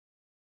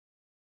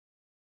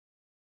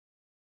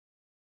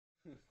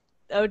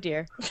Oh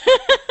dear.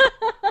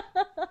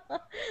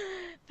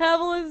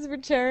 Pamela's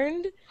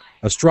returned.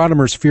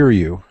 Astronomers fear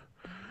you.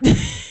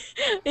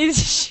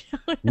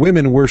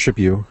 Women worship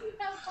you.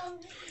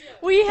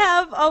 We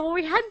have, well,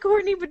 we had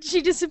Courtney, but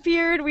she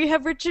disappeared. We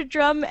have Richard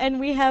Drum, and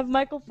we have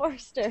Michael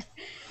Forster.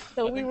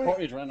 So I think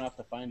Courtney's running off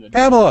to find it.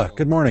 Pamela,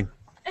 good morning.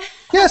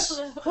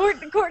 Yes.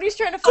 Courtney's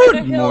trying to find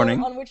a hill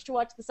morning. on which to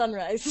watch the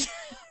sunrise.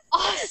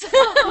 Awesome.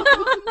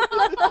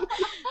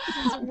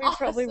 We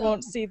probably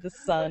won't see the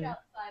sun.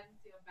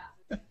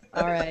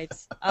 All right.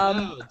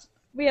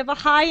 We have a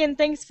hi and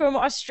thanks from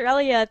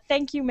Australia.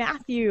 Thank you,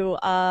 Matthew.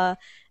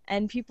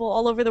 And people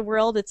all over the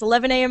world. It's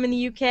 11 a.m. in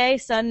the UK.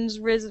 Sun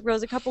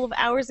rose a couple of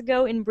hours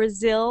ago in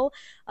Brazil.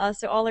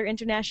 So all our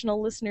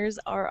international listeners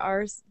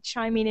are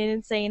chiming in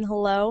and saying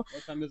hello.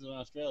 What time is it in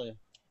Australia?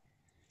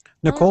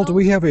 Nicole, do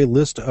we have a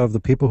list of the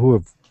people who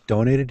have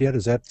donated yet?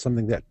 Is that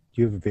something that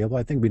you have available?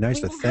 I think it'd be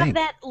nice to We'll thank. have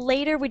that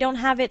later. We don't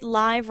have it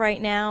live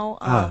right now,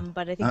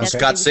 but I think that's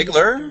Scott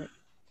Sigler?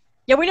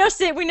 Yeah, we know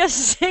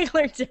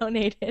Sigler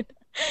donated.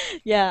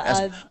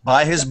 Yeah.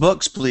 Buy his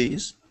books,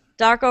 please.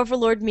 Dark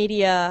Overlord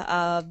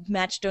Media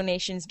matched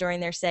donations during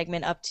their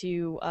segment up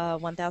to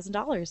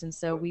 $1,000, and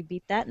so we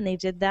beat that, and they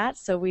did that.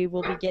 So we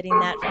will be getting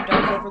that from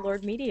Dark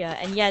Overlord Media,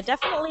 and yeah,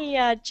 definitely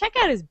check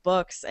out his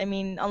books. I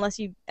mean, unless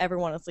you ever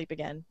want to sleep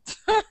again,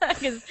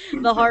 because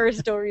the horror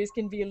stories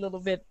can be a little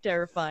bit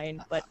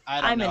terrifying. But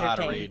I'm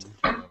entertained.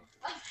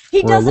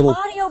 He does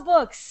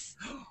audiobooks.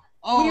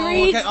 Oh,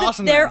 he reads okay,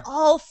 awesome. They're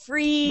all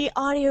free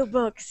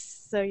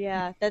audiobooks. So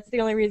yeah, that's the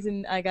only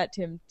reason I got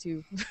Tim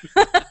to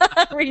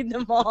read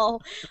them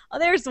all. Oh,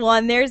 there's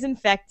one. There's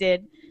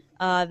Infected.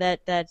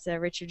 That's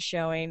Richard's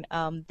showing.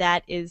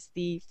 That is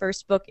the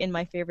first book in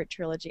my favorite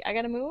trilogy. I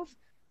gotta move.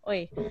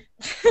 Oi.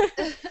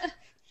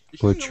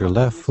 Put your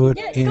left foot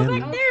in. Go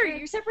back there.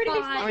 You're separating me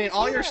from I mean,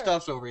 all your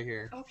stuff's over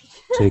here. Okay.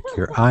 Take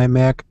your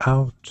iMac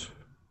out.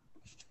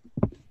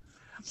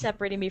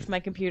 Separating me from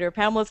my computer.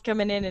 Pamela's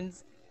coming in and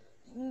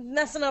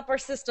messing up our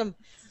system.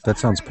 That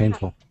sounds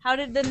painful. How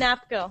did the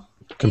nap go?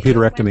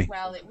 Computerectomy.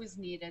 Well, it was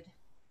needed.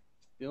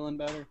 Feeling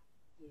better?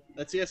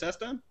 That CSS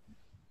done?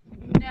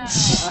 No.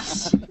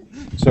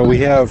 So we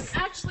have.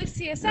 Actually,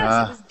 CSS,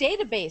 it was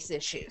database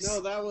issues.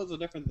 No, that was a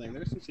different thing.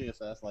 There's some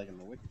CSS like in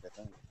the wiki, I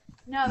think.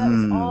 No, that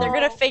was all. They're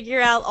gonna figure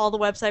out all the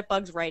website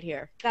bugs right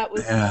here. That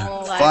was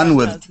all. Fun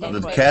with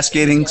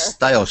cascading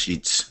style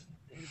sheets.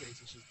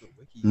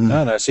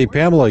 I see,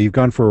 Pamela, you've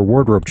gone for a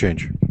wardrobe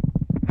change.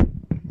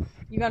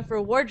 You gone for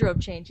a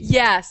wardrobe change?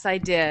 Yes, I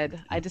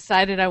did. I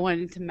decided I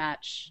wanted to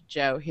match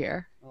Joe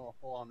here. Oh,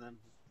 hold on then.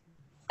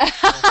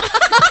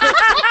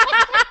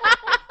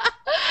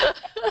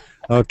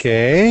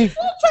 Okay. You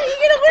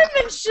get a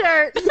women's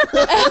shirt.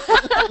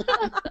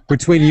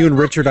 Between you and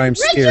Richard, I'm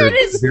scared. Richard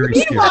is Very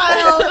scared.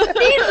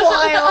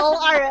 meanwhile,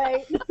 all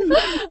right.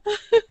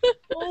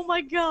 Oh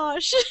my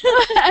gosh.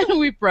 And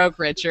we broke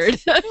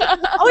Richard.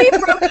 Oh, you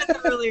broke it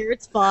earlier.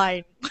 It's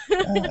fine.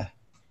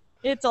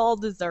 It's all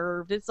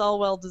deserved. It's all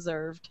well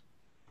deserved.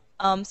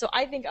 So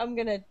I think I'm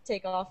gonna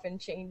take off and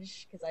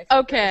change because I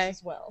feel this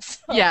as well.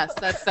 So. Yes,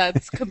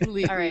 that's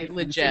completely all right.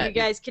 legit. So you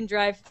guys can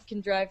drive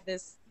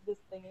this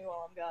thingy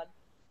while I'm gone.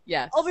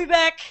 Yes. I'll be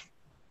back.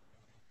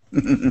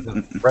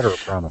 Rhetoric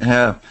promise.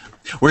 Yeah,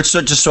 we're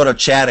just sort of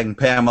chatting,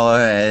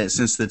 Pamela,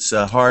 since it's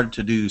hard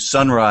to do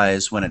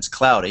sunrise when it's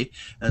cloudy.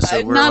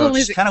 So we're not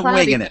only is just it kind of cloudy,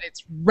 winging but it.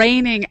 it's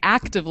raining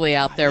actively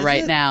out there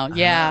right now.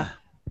 Yeah.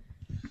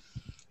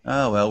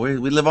 Oh well, we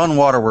live on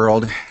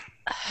Waterworld.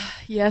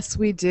 Yes,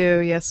 we do.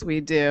 Yes, we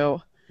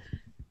do.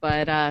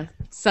 But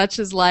such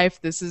is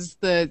life. This is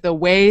the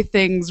way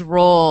things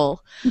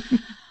roll.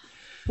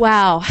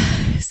 Wow.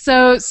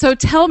 So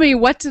tell me,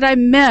 what did I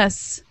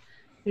miss?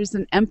 There's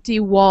an empty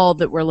wall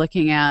that we're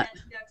looking at.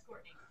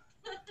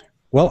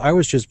 Well, I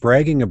was just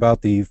bragging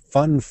about the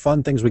fun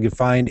things we could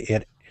find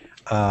at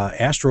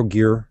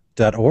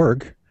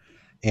astrogear.org.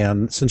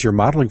 And since you're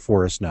modeling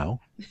for us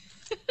now,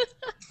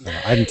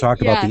 I didn't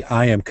talk about the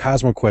I Am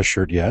CosmoQuest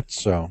shirt yet,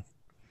 so...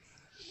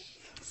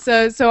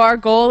 So our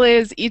goal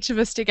is each of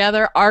us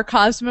together, our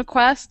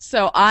CosmoQuest.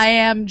 So I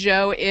am,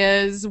 Joe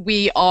is,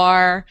 we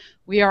are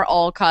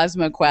all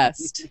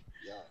CosmoQuest.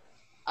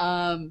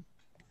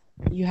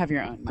 You have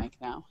your own mic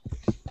now.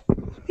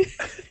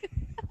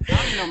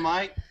 No,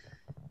 Mike.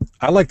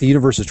 I like the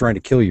universe is trying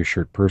to kill you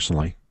shirt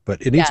personally,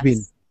 but it needs to be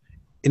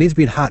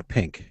in hot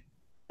pink.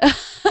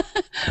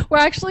 We're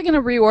actually going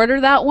to reorder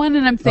that one,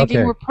 and I'm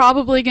thinking we're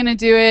probably going to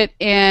do it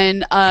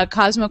in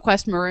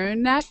CosmoQuest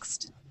Maroon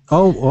next.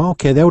 Oh, well,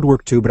 okay, that would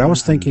work too. But I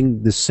was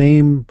thinking the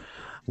same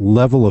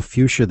level of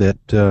fuchsia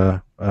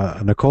that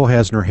Nicole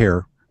has in her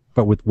hair,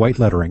 but with white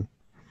lettering.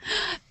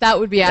 That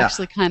would be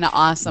actually kind of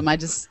awesome.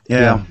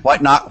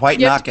 White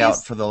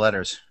knockout for the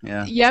letters.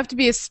 Yeah. You have to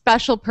be a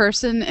special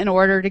person in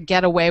order to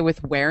get away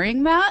with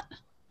wearing that.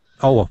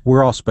 Oh,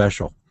 we're all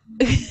special.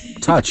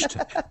 Touched.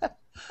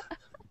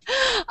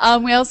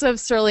 We also have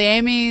Surly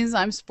Amy's.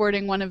 I'm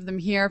sporting one of them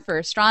here for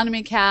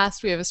Astronomy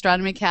Cast. We have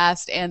Astronomy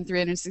Cast and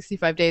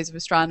 365 Days of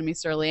Astronomy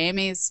Surly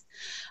Amy's.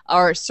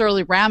 Or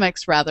Surly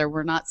Ramix, rather.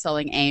 We're not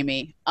selling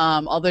Amy.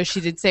 Although she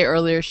did say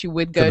earlier she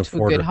would go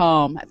to a good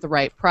home at the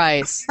right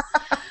price.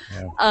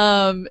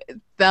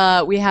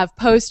 We have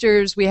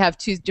posters. We have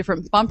 2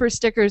 different bumper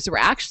stickers that were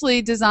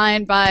actually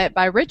designed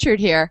by Richard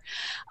here.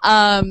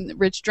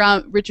 Richard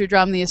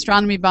Drum, the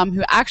astronomy bum,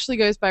 who actually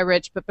goes by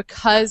Rich, but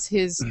because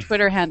his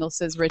Twitter handle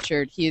says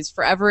Richard, he is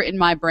forever in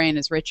my brain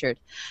as Richard.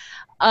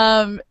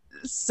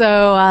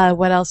 So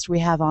what else do we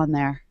have on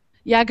there?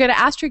 Yeah, go to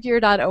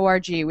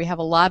astrogear.org. We have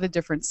a lot of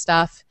different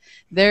stuff.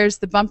 There's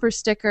the bumper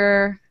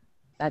sticker.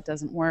 That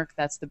doesn't work.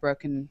 That's the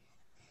broken...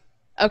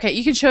 Okay,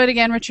 you can show it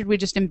again, Richard. We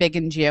just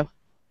embiggened you.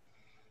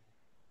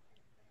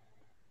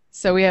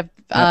 So we have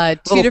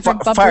 2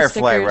 different bumper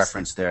Firefly stickers.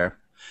 reference there.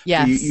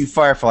 Yes. You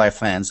Firefly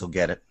fans will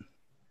get it.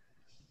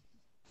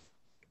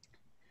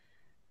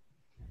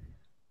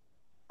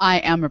 I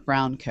am a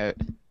brown coat.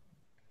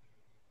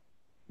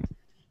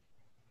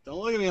 Don't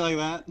look at me like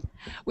that.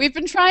 We've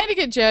been trying to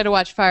get Joe to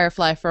watch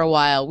Firefly for a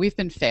while. We've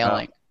been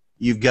failing.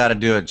 You've got to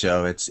do it,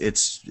 Joe. It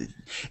is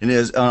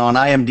on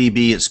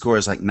IMDb. It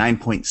scores like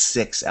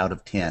 9.6 out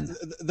of 10.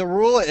 The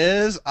rule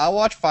is I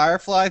watch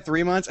Firefly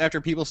 3 months after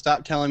people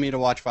stop telling me to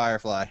watch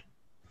Firefly.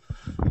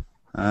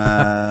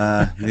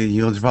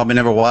 You'll probably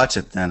never watch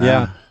it then.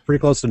 Yeah,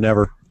 pretty close to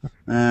never.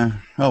 Oh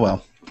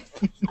well.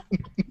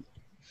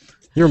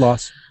 Your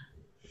loss.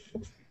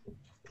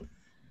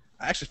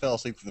 I actually fell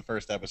asleep for the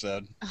first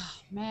episode. Oh,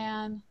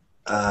 man.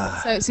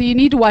 So you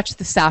need to watch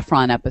the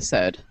Saffron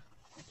episode.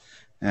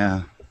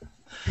 Yeah.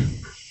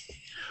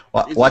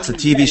 Watch the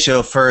TV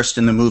show first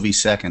and the movie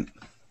second.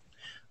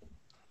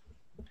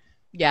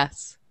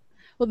 Yes.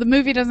 Well, the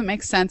movie doesn't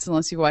make sense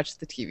unless you watch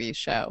the TV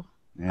show.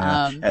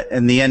 Yeah.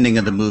 And the ending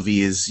of the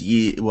movie is,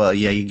 you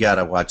got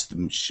to watch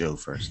the show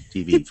first,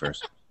 TV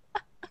first.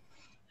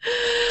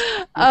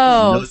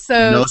 Oh,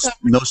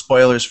 no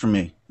spoilers for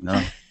me.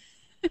 No.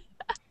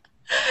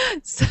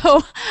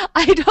 So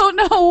I don't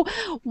know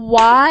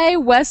why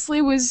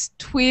Wesley was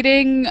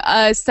tweeting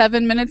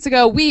 7 minutes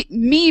ago. Me.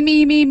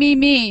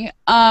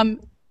 I'm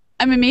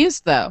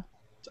amused though.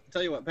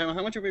 Tell you what, Pam,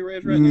 how much have we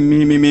raised right now?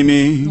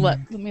 Me.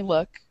 Let me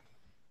look.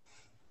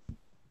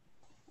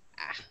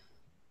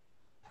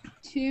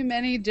 Too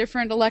many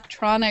different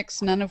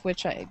electronics, none of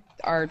which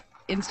are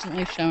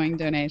instantly showing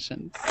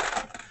donations.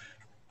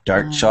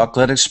 Dark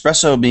chocolate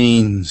espresso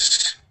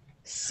beans.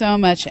 So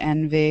much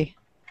envy.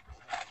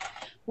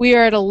 We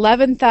are at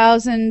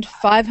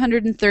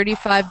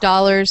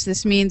 $11,535.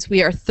 This means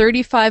we are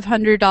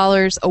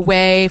 $3,500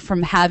 away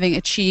from having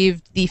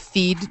achieved the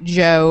Feed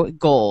Joe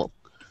goal.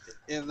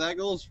 If that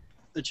goal's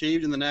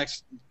achieved in the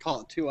next,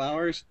 call it 2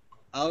 hours,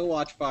 I'll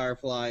watch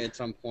Firefly at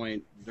some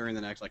point during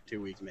the next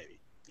 2 weeks, maybe.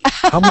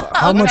 How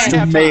When much I do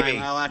have maybe.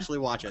 time, I'll actually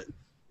watch it.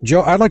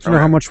 Joe? I'd like to know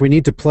how much we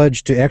need to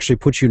pledge to actually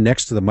put you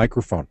next to the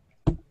microphone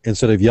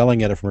instead of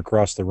yelling at it from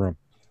across the room.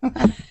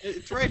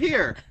 It's right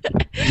here.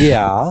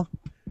 Yeah.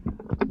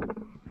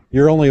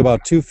 You're only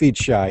about 2 feet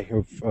shy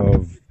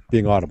of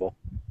being audible.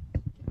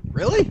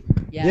 Really?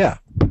 Yeah.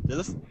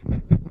 This?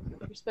 You're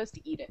supposed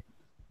to eat it.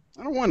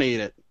 I don't want to eat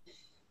it.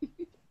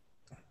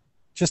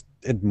 Just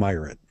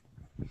admire it.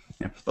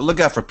 Yeah. But look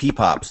out for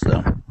pee-pops,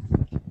 though.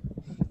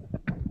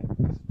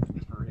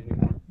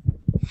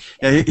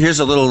 Yeah, here's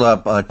a little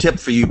tip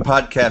for you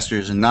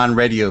podcasters and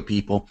non-radio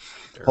people.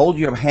 Hold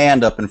your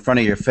hand up in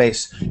front of your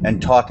face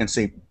and talk and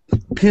say,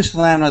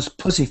 Pisslana's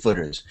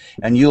pussyfooters,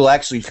 and you'll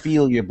actually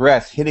feel your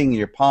breath hitting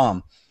your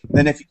palm.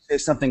 Then if you say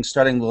something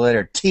starting with the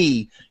letter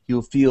T,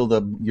 you'll feel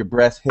your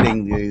breath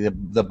hitting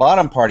the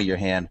bottom part of your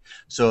hand.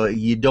 So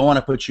you don't want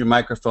to put your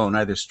microphone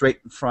either straight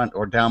in front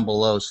or down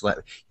below.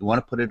 You want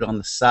to put it on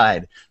the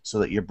side so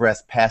that your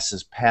breath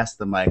passes past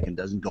the mic and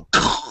doesn't go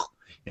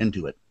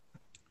into it.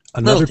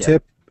 Another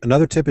tip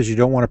is you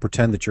don't want to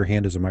pretend that your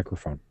hand is a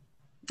microphone.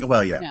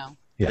 Well, yeah. No.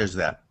 There's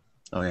that.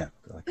 Oh, yeah.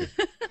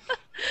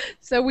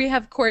 So we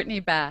have Courtney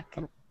back.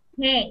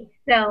 Hey,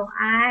 so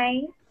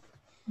I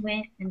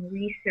went and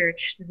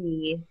researched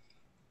the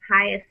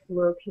highest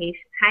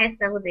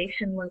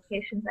elevation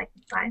locations I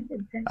could find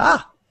in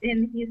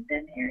the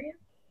Houston area.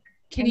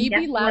 Can And you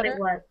be guess what louder? it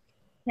was?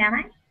 Can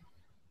I?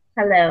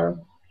 Hello.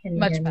 Can you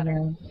Much hear me better.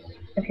 now?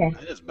 Okay.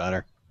 That is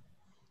better.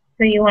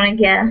 So you want to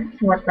guess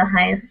what the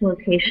highest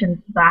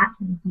location spot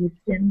in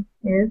Houston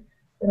is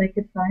that I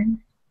could find?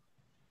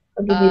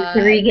 I'll give you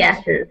 3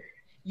 guesses.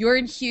 You're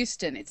in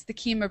Houston. It's the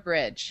Kemah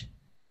Bridge.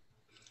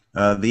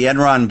 The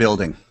Enron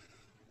building.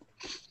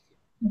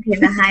 Okay,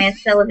 the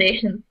highest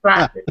elevation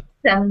spot is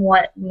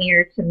somewhat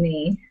near to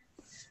me.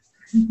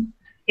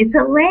 It's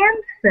a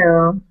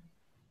landfill.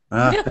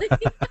 Really?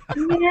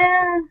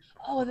 Yeah.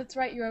 Oh, that's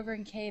right. You're over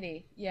in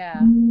Katy. Yeah,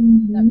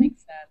 Mhm. that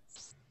makes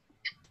sense.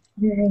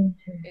 Very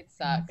interesting. It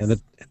sucks. And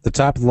the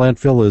top of the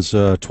landfill is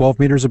 12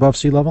 meters above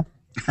sea level?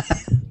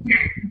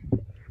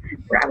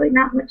 Probably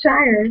not much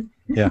higher.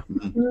 Yeah.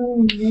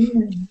 Oh,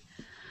 man.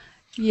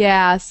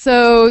 Yeah,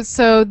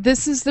 so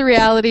this is the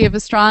reality of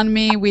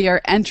astronomy. We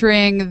are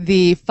entering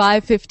the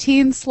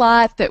 5:15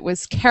 slot that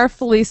was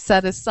carefully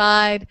set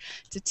aside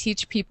to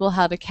teach people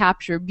how to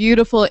capture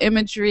beautiful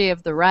imagery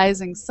of the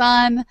rising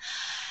sun.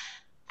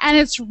 And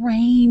it's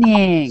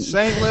raining.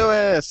 St.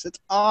 Louis, it's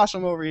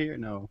awesome over here.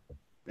 No,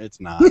 it's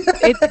not.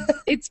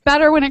 It's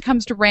better when it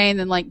comes to rain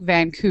than like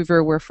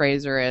Vancouver, where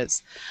Fraser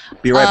is.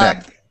 Be right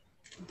back.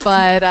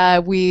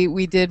 But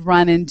we did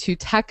run into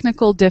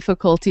technical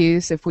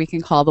difficulties, if we can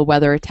call the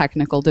weather a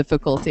technical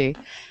difficulty.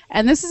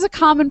 And this is a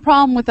common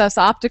problem with us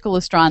optical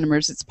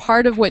astronomers. It's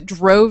part of what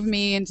drove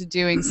me into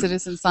doing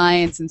citizen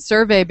science and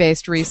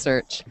survey-based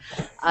research.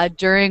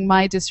 During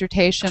my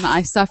dissertation,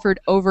 I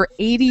suffered over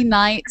 80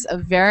 nights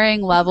of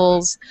varying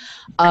levels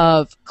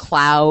of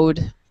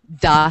cloud,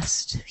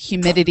 dust,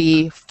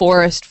 humidity,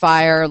 forest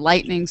fire,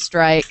 lightning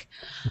strike.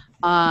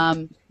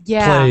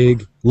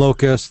 Plague,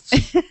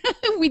 locusts.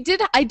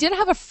 I did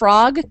have a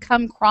frog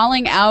come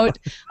crawling out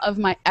of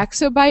my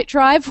exobyte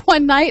drive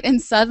one night,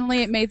 and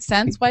suddenly it made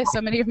sense why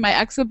so many of my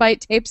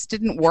exobyte tapes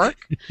didn't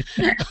work.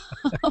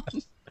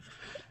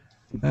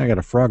 I got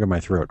a frog in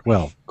my throat.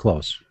 Well,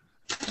 close.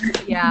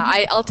 Yeah,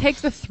 I'll take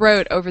the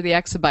throat over the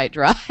exobyte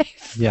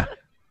drive. Yeah.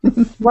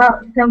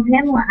 Well, so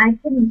Pamela, I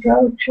can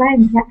go try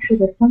and capture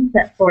the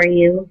sunset for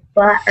you,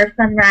 or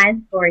sunrise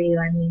for you,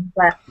 I mean,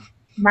 but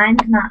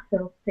mine's not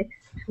till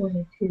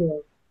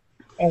 6:22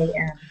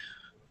 a.m.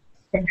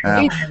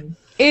 Central Time.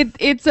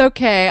 It's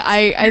okay.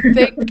 I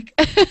think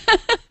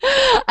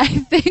I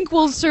think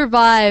we'll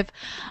survive.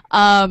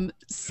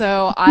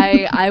 So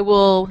I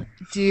will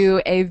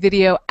do a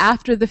video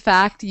after the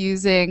fact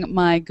using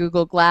my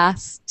Google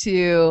Glass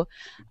to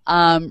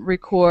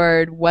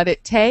record what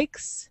it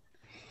takes.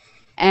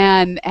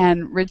 And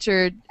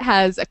Richard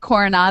has a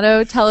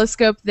Coronado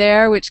telescope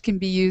there, which can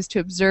be used to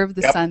observe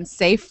the sun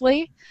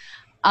safely.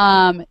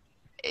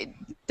 It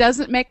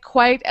doesn't make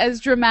quite as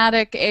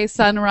dramatic a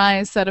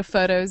sunrise set of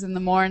photos in the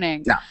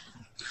morning.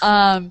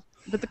 No.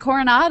 But the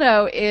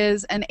Coronado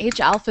is an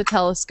H-alpha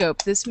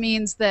telescope. This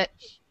means that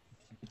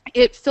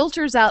it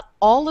filters out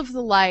all of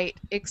the light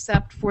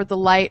except for the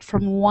light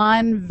from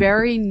one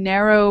very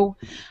narrow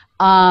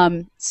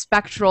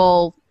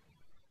spectral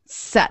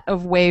set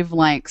of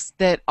wavelengths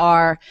that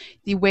are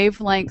the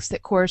wavelengths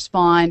that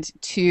correspond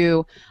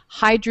to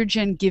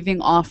hydrogen giving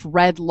off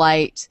red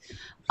light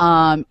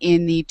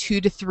in the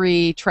 2 to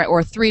 3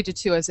 or 3 to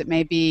 2 as it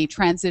may be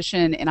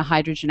transition in a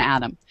hydrogen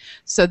atom.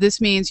 So this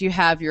means you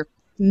have your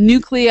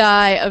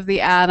nuclei of the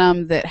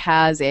atom that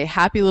has a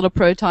happy little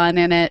proton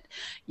in it.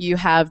 You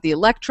have the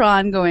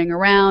electron going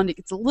around. It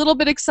gets a little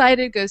bit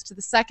excited, goes to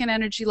the second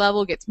energy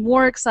level, gets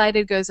more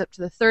excited, goes up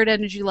to the third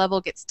energy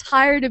level, gets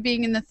tired of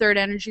being in the third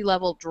energy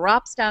level,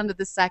 drops down to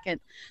the second,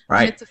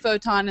 emits a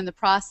photon in the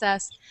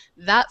process.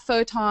 That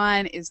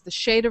photon is the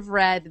shade of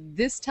red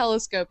this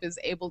telescope is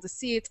able to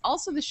see. It's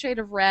also the shade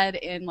of red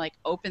in like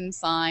open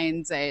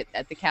signs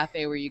at the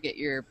cafe where you get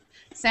your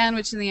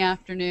sandwich in the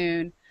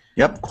afternoon.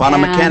 Yep,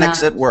 quantum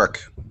mechanics at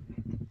work.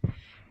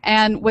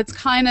 And what's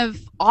kind of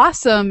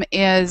awesome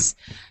is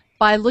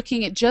by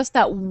looking at just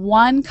that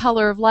one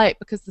color of light,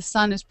 because the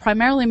sun is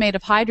primarily made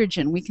of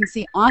hydrogen, we can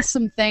see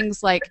awesome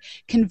things like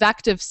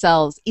convective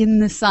cells in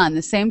the sun,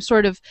 the same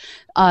sort of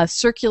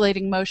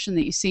circulating motion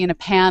that you see in a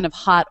pan of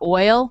hot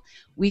oil.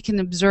 We can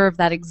observe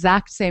that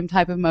exact same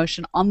type of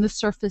motion on the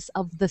surface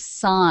of the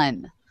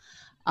sun.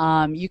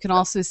 You can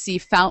also see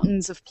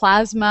fountains of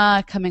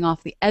plasma coming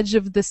off the edge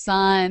of the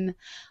sun.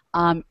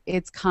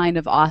 It's kind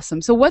of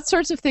awesome. So what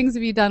sorts of things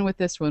have you done with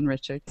this one,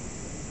 Richard?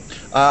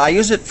 I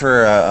use it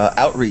for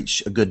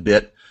outreach a good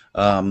bit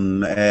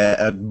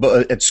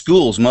at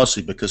schools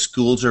mostly, because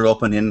schools are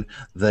open in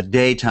the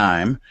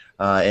daytime,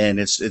 and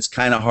it's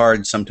kind of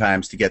hard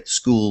sometimes to get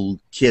school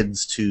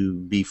kids to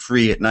be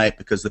free at night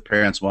because the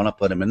parents want to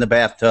put them in the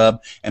bathtub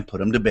and put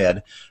them to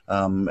bed.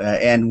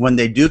 And when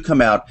they do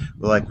come out,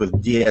 like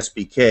with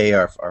DSBK,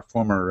 our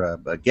former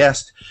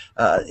guest,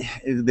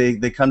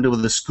 they come to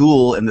the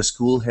school, and the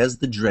school has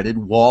the dreaded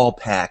wall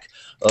pack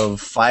of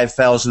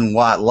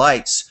 5,000-watt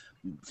lights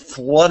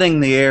flooding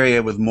the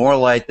area with more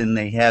light than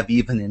they have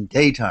even in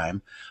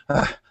daytime.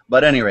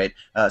 But at any rate,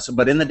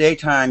 but in the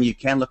daytime you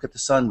can look at the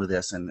sun with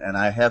this, and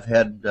I have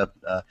had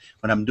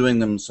when I'm doing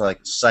them, so like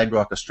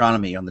sidewalk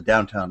astronomy on the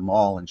downtown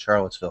mall in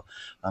Charlottesville,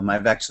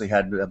 I've actually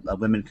had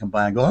women come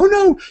by and go, "Oh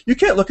no, you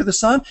can't look at the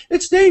sun.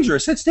 It's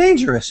dangerous. It's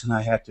dangerous." And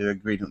I have to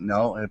agree to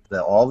no. If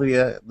all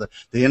the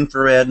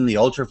infrared and the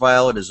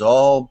ultraviolet is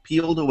all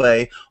peeled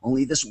away,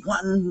 only this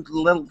one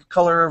little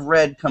color of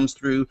red comes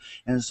through,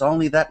 and it's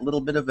only that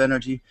little bit of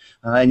energy,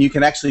 and you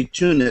can actually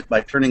tune it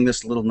by turning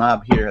this little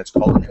knob here. It's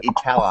called an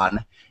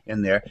Etalon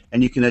in there,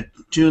 and you can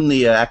tune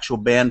the actual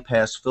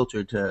bandpass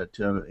filter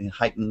to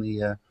heighten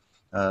the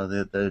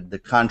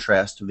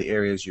contrast to the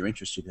areas you're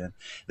interested in.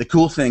 The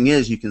cool thing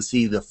is you can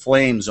see the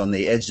flames on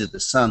the edge of the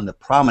sun, the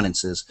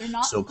prominences,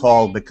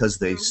 so-called, because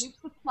they...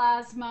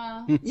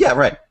 plasma. Yeah,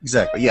 right,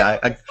 exactly. Yeah,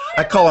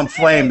 I call them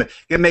flame, but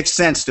it makes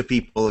sense to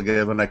people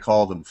when I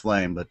call them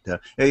flame. But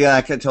yeah,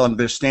 I can tell them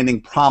they're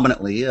standing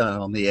prominently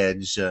on the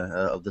edge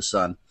of the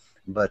sun.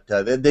 But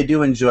they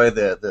do enjoy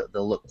the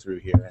look through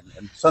here,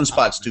 and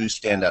sunspots do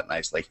stand out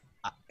nicely.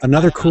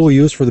 Another cool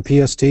use for the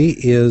PST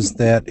is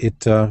that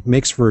it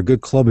makes for a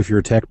good club if you're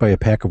attacked by a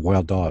pack of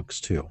wild dogs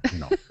too.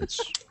 It's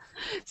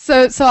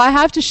So I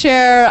have to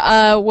share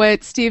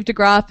what Steve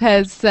DeGroff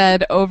has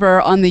said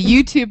over on the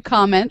YouTube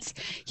comments.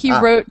 He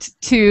wrote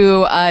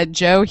to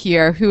Joe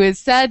here, who has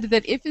said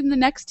that if in the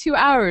next 2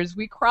 hours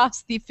we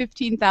cross the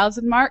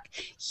 15,000 mark,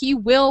 he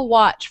will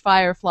watch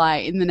Firefly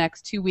in the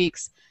next 2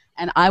 weeks,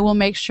 and I will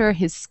make sure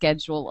his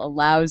schedule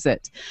allows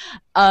it.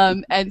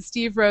 And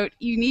Steve wrote,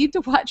 you need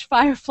to watch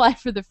Firefly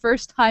for the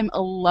first time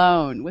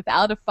alone,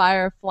 without a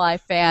Firefly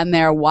fan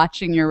there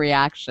watching your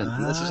reactions.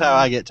 This is how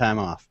I get time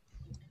off.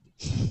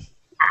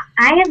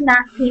 I have not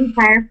seen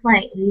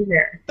Firefly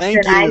either.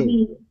 Thank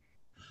you.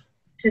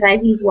 Should I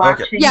be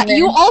watching? Okay. Yeah,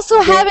 you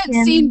also haven't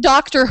seen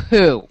Doctor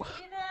Who.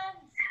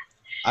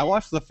 I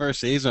watched the first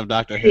season of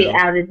Doctor Who. She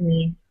outed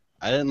me.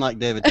 I didn't like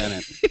David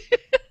Tennant.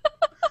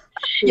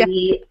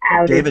 She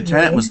outed David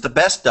Tennant me. was the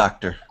best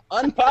Doctor.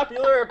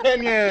 Unpopular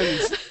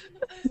opinions.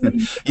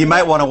 You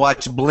might want to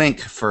watch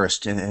Blink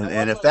first,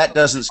 and if that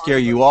doesn't scare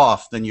you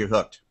off, then you're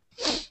hooked.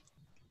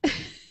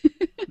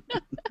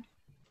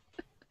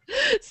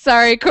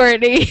 Sorry,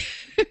 Courtney.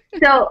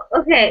 So,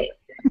 okay,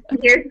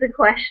 here's the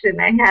question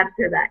I had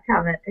for that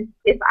comment. Does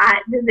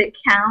it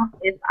count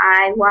if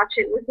I watch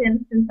it with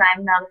him, since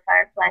I'm not a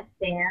Firefly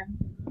fan?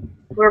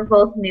 We're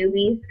both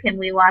newbies. Can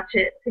we watch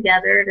it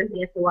together, or does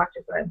he have to watch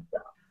it by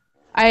himself?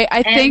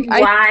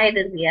 Why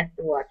does he have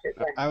to watch it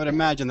by himself? I would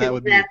imagine that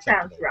would be That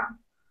acceptable. sounds wrong.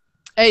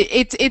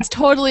 It's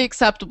totally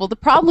acceptable. The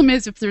problem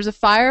is if there's a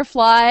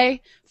Firefly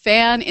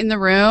fan in the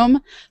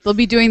room, they'll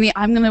be doing the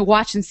I'm going to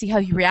watch and see how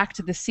you react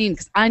to the scene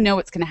because I know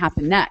what's going to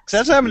happen next.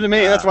 That's happened to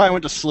me. That's why I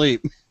went to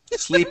sleep.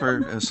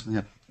 Sleeper.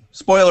 Yeah.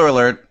 Spoiler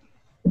alert.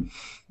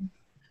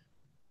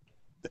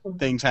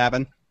 Things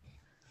happen.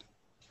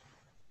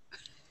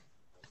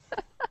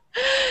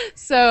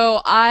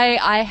 So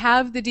I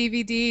have the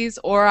DVDs,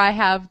 or I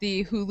have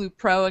the Hulu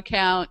Pro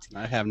account.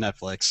 I have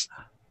Netflix.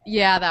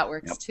 Yeah, that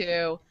works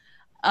too.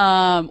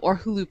 Or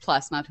Hulu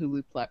Plus, not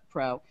Hulu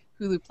Pro.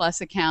 Hulu Plus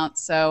account.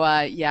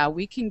 So yeah,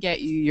 we can get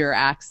you your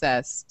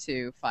access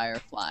to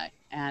Firefly,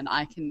 and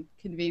I can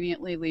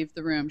conveniently leave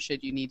the room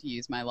should you need to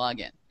use my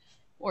login,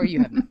 or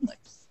you have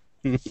Netflix.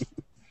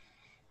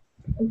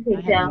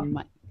 Okay,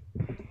 Joe.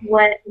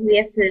 What, we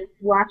have to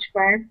watch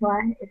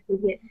Firefly if we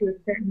get to a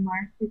certain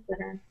mark?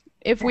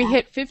 If we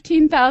hit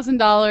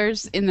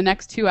 $15,000 in the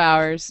next 2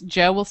 hours,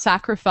 Joe will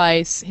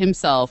sacrifice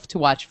himself to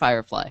watch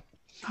Firefly.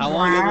 How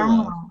long is it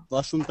left?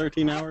 Less than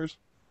 13 hours?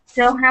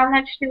 So how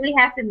much do we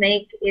have to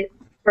make it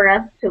for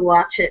us to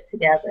watch it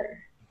together?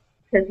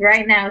 Because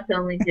right now it's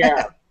only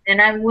Joe.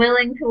 And I'm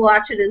willing to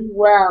watch it as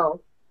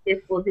well if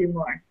we'll do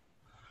more.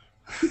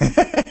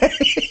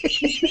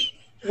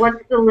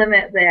 What's the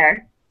limit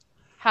there?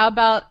 How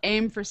about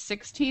aim for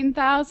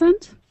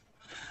 16,000?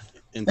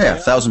 Yeah,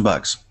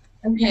 $1,000.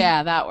 Okay.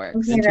 Yeah, that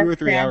works. Okay, In 2 or that's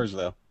 3 fair. hours,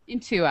 though. In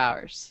 2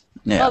 hours.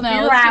 Yeah. Well, no,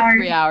 2 let's do hours.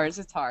 3 hours.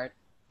 It's hard.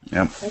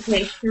 Yep.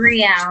 Okay,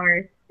 3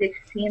 hours,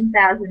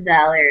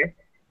 $16,000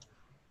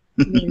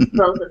 means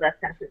both of us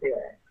have to do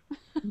it.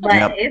 But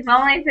Yep. if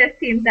only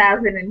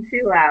 15,000 in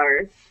 2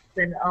 hours,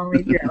 then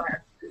only Joe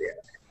has to do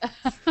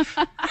it.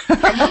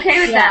 I'm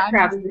okay with that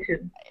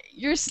proposition.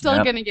 You're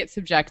still going to get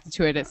subjected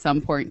to it at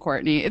some point,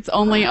 Courtney. It's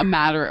only a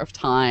matter of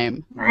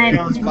time. I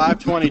don't It's know.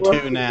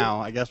 5:22 now.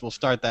 I guess we'll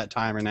start that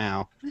timer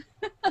now.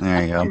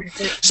 There you go.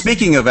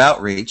 Speaking of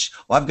outreach,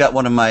 well, I've got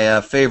one of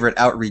my favorite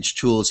outreach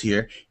tools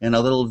here in a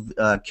little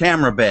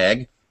camera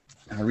bag.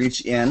 I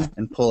reach in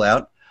and pull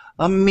out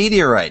a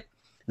meteorite.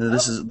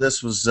 This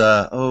was That's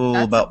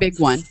about a big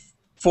one.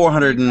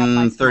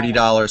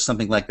 $430,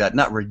 something like that.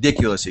 Not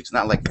ridiculous. It's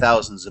not like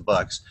thousands of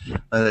bucks.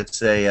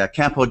 It's a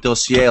Campo del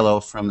Cielo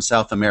from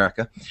South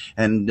America,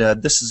 and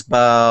this is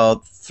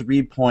about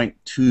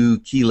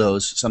 3.2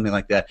 kilos, something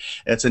like that.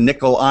 It's a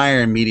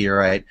nickel-iron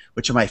meteorite,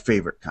 which are my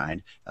favorite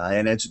kind,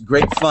 and it's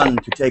great fun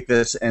to take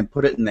this and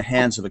put it in the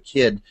hands of a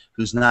kid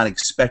who's not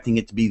expecting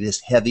it to be this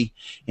heavy,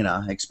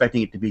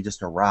 expecting it to be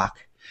just a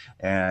rock.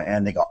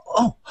 And they go,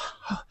 oh,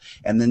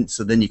 and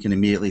then you can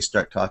immediately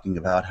start talking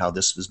about how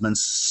this has been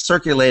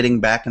circulating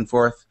back and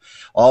forth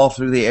all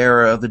through the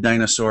era of the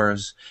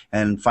dinosaurs,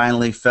 and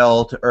finally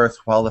fell to Earth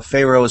while the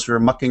pharaohs were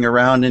mucking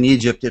around in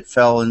Egypt. It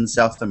fell in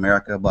South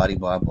America, blah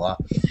blah blah.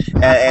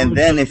 And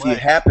then if you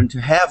happen to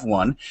have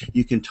one,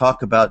 you can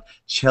talk about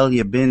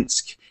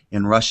Chelyabinsk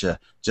in Russia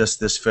just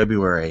this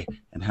February,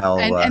 and how.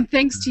 And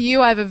thanks to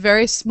you, I have a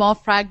very small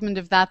fragment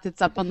of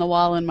that's up on the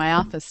wall in my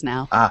office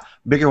now.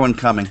 Bigger one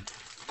coming.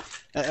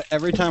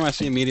 Every time I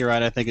see a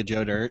meteorite, I think of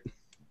Joe Dirt.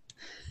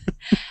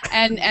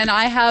 And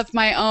I have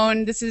my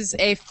own. This is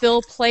a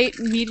Phil Plate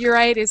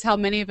meteorite, is how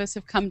many of us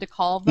have come to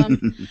call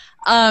them.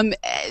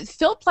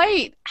 Phil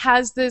Plate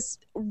has this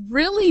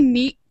really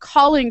neat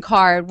calling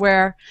card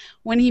where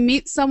when he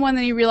meets someone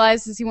that he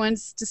realizes he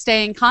wants to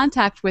stay in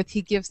contact with,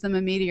 he gives them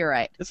a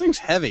meteorite. This thing's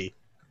heavy.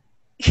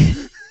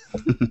 There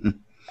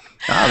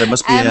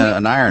must be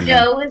an iron.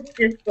 Joe is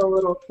just a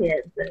little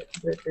kid that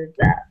does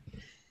that.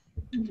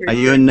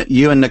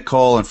 You and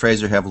Nicole and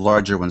Fraser have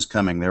larger ones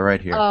coming. They're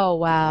right here. Oh,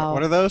 wow.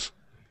 What are those?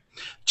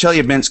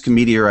 Chelyabinsk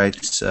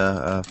meteorites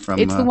from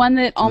It's the one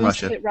that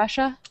almost Russia. hit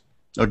Russia?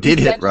 Oh, did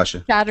hit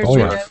Russia. Shattered Oh,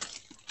 yeah. sort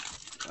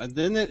of.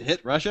 Didn't it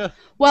hit Russia?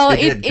 Well, It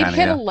it did kinda,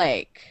 hit yeah. a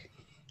lake.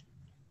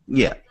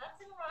 Yeah.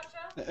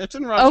 It's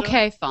in Russia.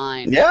 Okay,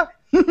 fine. Yeah.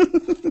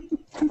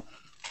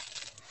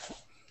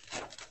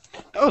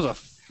 That was a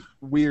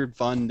weird,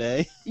 fun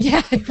day.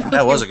 Yeah.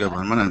 That was a good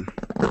one.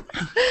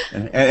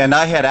 And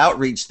I had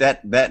outreach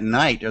that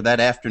night or that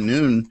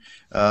afternoon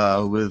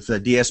with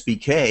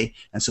DSBK,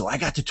 and so I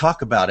got to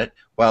talk about it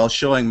while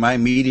showing my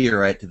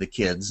meteorite to the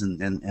kids,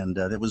 and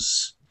it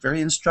was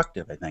very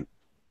instructive, I think.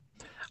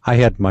 I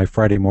had my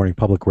Friday morning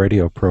public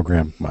radio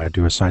program. I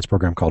do a science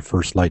program called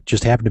First Light.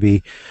 Just happened to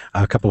be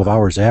a couple of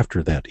hours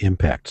after that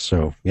impact.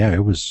 So, yeah,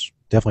 it was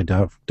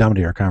definitely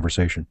dominated our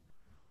conversation.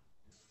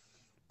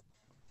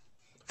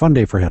 Fun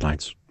day for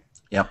headlines.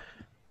 Yep.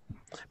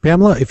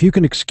 Pamela, if you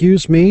can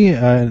excuse me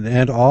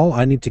and all,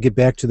 I need to get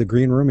back to the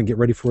green room and get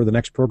ready for the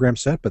next program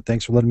set, but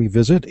thanks for letting me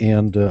visit.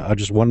 And I'll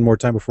just one more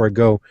time before I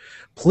go,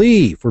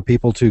 plea for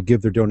people to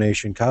give their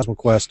donation,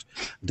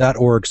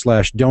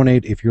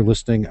 cosmoquest.org/donate. If you're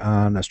listening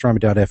on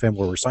astronomy.fm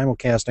where we're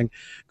simulcasting,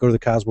 go to the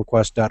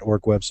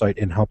cosmoquest.org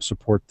website and help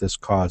support this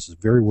cause. It's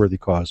a very worthy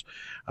cause.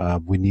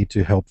 We need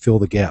to help fill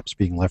the gaps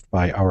being left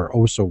by our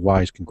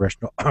oh-so-wise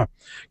congressional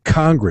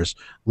Congress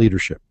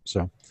leadership.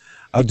 So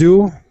I'll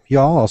do,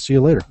 y'all. I'll see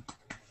you later.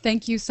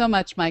 Thank you so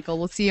much, Michael.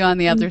 We'll see you on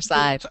the other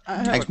side.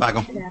 Thanks,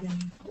 Michael.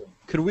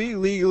 Could we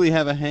legally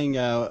have a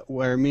hangout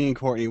where me and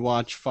Courtney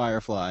watch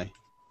Firefly?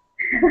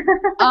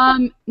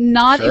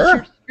 Not if Sure.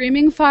 you're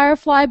streaming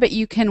Firefly, but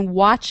you can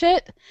watch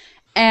it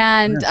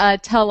and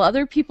tell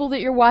other people that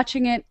you're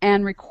watching it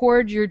and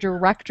record your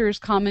director's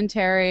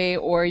commentary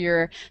or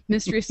your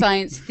Mystery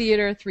Science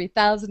Theater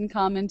 3000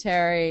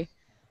 commentary.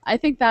 I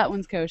think that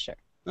one's kosher.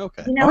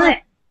 Okay. You know what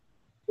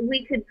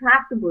we could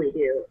possibly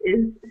do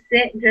is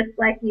sit just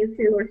like you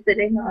two are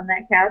sitting on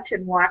that couch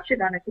and watch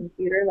it on a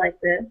computer like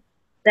this.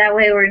 That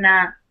way we're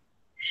not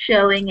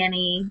showing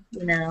any,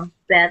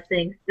 bad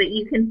things. But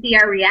you can see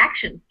our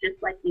reactions just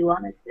like you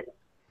want us to.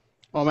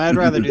 Well, I'd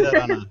rather do that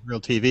on a real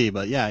TV,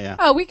 but yeah.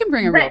 Oh, we can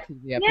bring a real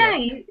TV up Yeah,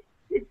 here.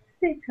 it's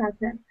safe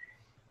content.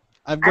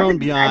 I've grown I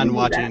beyond would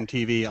do watching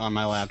TV on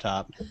my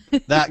laptop.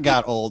 That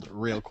got old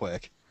real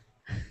quick.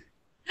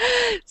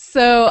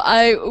 So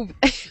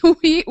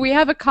we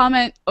have a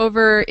comment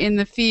over in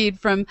the feed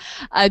from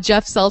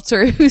Jeff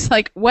Seltzer who's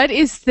like, what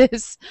is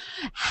this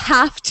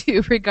have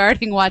to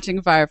regarding watching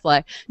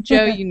Firefly?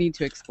 Joe, you need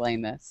to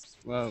explain this.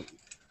 Well,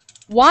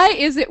 Why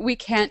is it we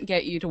can't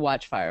get you to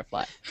watch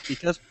Firefly?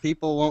 because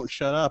people won't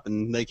shut up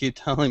and they keep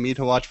telling me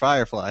to watch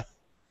Firefly.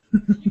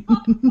 It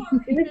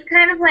was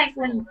kind of like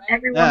when Yeah,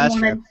 that's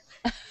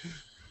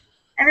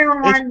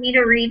everyone wanted me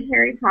to read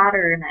Harry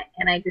Potter,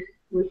 and I just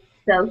was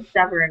so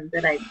stubborn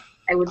that I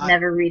would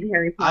never read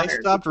Harry I Potter.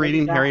 stopped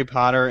reading Harry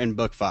Potter in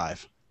book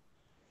 5.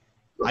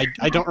 I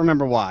don't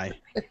remember why.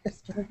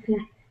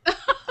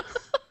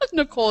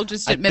 Nicole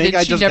just I admitted think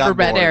I she just never got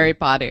read bored. Harry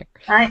Potter.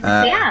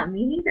 Yeah,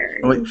 me neither.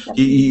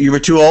 You were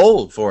too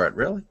old for it,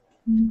 really?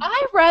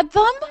 I read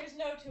them.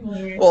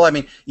 Well, I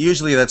mean,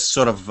 usually that's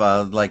sort of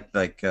like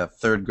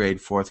third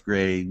grade, fourth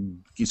grade.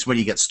 It's when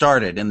you get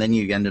started, and then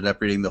you ended up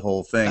reading the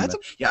whole thing. That's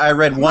But, I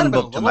read I might one have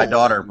been book a to my little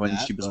daughter older than when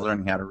that, she was but-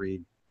 learning how to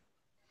read.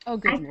 Oh,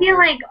 good I feel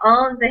Lord. like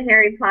all of the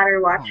Harry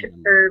Potter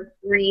or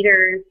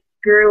readers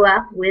grew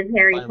up with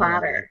Harry By law,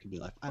 Potter. it could be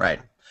like, I don't Right.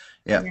 know.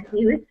 Yeah. Yeah,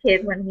 he was a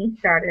kid when he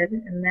started,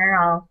 and they're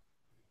all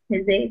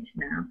his age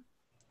now.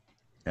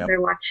 Yep.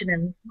 They're watching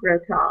him grow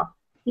tall.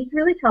 He's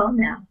really tall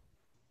now.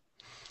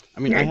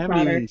 I mean, I Harry haven't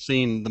Potter. even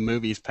seen the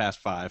movies past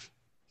 5.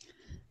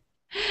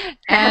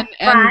 And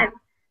Five.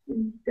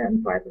 He's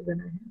done farther than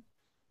I have.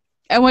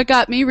 And what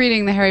got me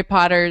reading the Harry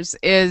Potters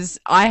is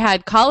I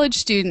had college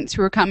students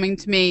who were coming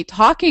to me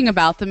talking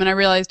about them, and I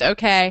realized,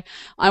 okay,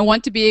 I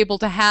want to be able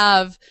to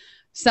have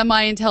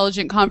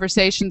semi-intelligent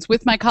conversations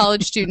with my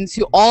college students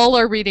who all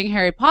are reading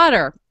Harry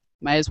Potter.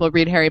 Might as well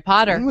read Harry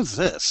Potter. When was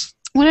this?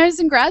 When I was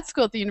in grad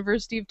school at the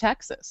University of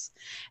Texas.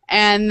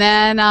 And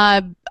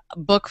then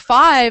book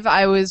 5,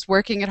 I was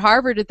working at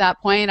Harvard at that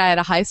point. I had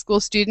a high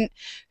school student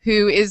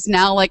who is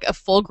now like a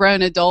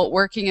full-grown adult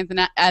working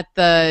at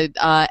the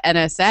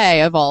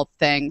NSA, of all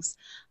things.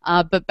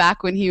 But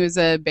back when he was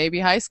a baby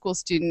high school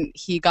student,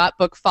 he got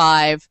book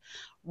 5,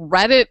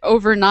 read it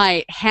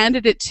overnight,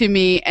 handed it to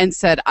me, and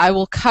said, I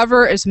will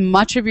cover as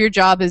much of your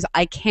job as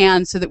I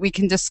can so that we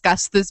can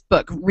discuss this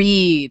book.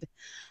 Read.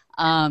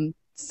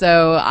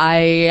 So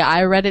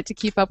I read it to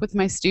keep up with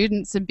my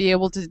students and be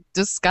able to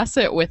discuss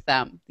it with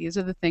them. These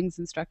are the things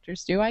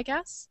instructors do, I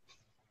guess.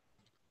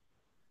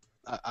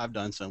 I've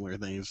done similar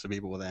things to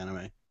people with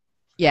anime.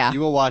 Yeah.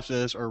 You will watch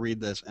this or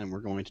read this, and we're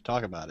going to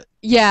talk about it.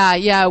 Yeah.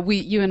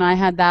 You and I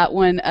had that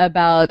one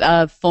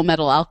about Full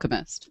Metal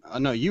Alchemist.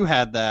 No, you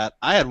had that.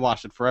 I had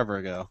watched it forever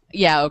ago.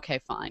 Yeah, okay,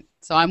 fine.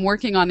 So I'm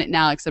working on it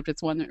now, except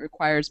it's one that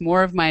requires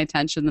more of my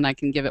attention than I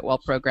can give it while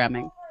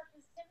programming.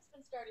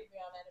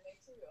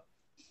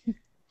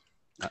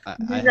 I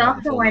This is have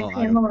also Full why Metal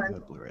Alchemist Pamela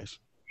Blu-rays.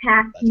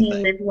 tasked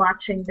me with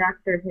watching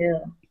Doctor Who.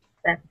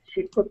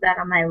 She put that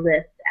on my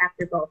list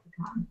after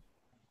Balticon.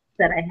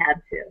 Said I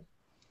had to.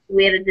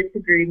 We had a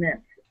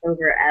disagreement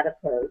over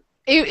adipose.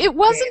 It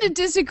wasn't a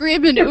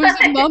disagreement. It was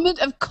a moment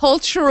of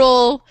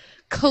cultural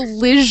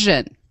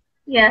collision.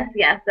 Yes,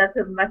 that's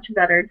a much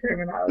better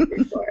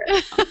terminology for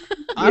it.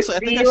 Honestly, I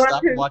think I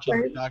stopped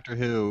watching Doctor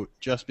Who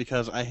just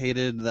because I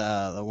hated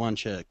the one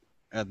chick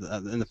in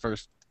the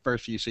first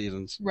few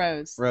seasons.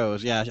 Rose.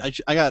 Rose, yeah.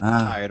 I got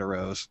tired of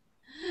Rose.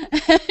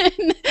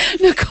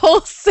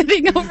 Nicole's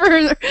sitting over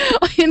in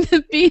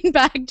the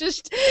beanbag,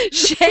 just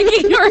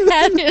shaking her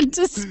head in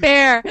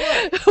despair.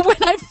 When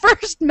I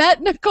first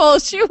met Nicole,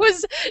 she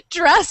was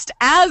dressed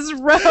as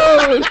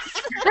Rose.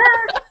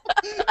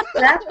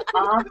 That's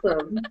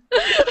awesome.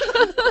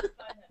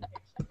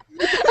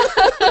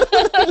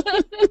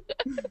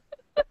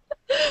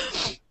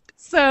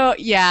 So,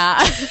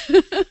 yeah.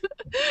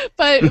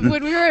 But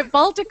when we were at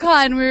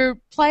Balticon, we were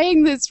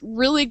playing this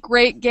really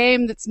great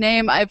game that's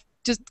name I've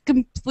just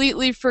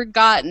completely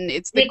forgotten.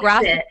 It's the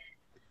graphic.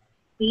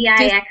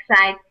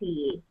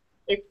 DIXIT.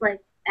 It's like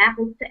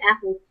apples to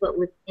apples, but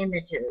with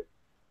images.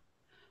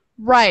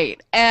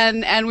 Right,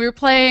 and we were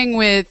playing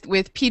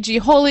with PG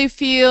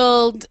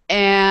Holyfield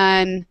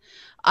and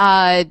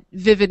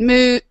Vivid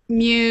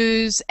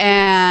Muse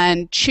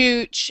and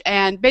Chooch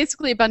and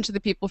basically a bunch of the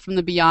people from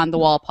the Beyond the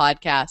Wall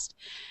podcast.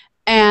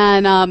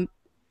 And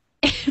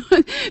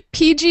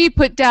PG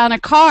put down a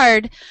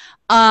card,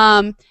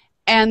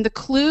 and the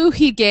clue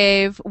he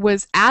gave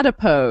was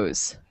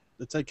adipose.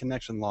 It said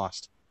connection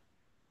lost.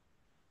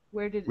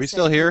 Where did it we say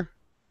still here?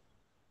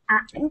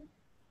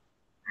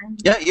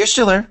 Yeah, you're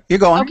still there. You're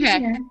going.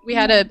 Okay, we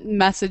had a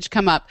message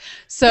come up.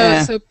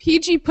 So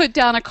PG put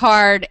down a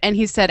card and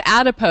he said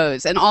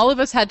adipose, and all of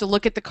us had to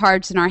look at the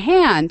cards in our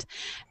hand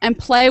and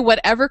play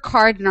whatever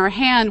card in our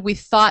hand we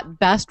thought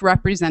best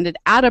represented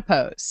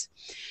adipose.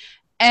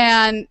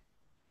 And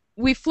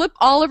we flip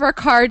all of our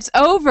cards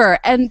over,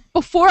 and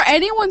before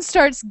anyone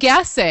starts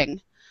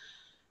guessing,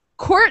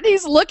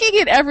 Courtney's looking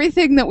at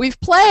everything that we've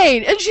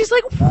played, and she's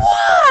like,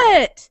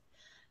 "What?"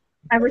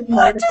 I was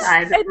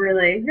mortified,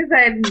 really, because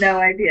I had no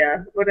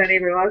idea what any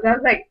of it was. I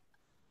was like,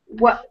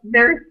 "What?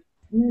 There's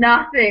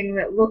nothing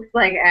that looks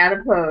like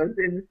adipose,"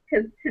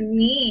 because to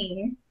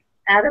me,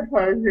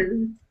 adipose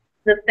is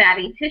the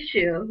fatty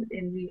tissue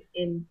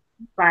in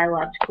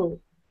biological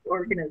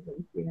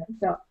organisms, you know.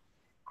 So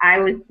I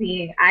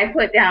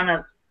put down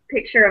a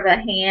picture of a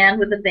hand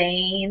with the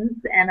veins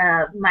and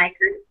a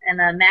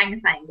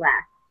magnifying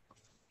glass,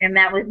 and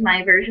that was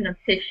my version of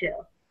tissue.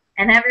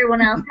 And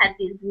everyone else had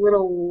these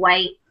little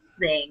white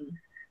things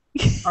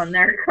on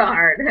their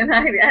card, and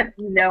I had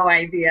no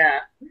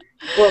idea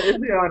what was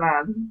going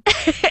on.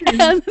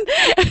 And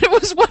it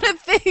was one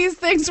of these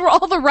things where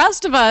all the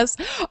rest of us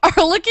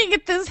are looking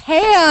at this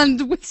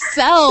hand with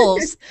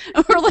cells,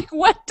 and we're like,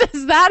 what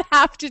does that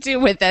have to do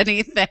with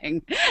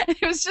anything? And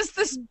it was just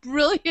this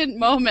brilliant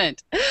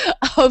moment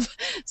of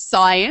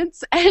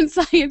science and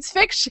science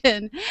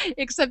fiction,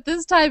 except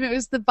this time it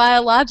was the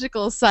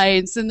biological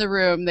science in the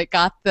room that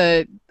got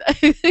the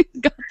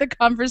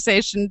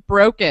conversation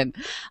broken.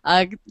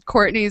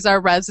 Courtney's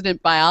our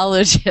resident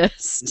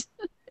biologist.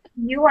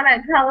 You want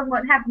to tell them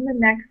what happened the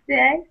next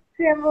day,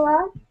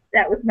 Pamela?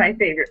 That was my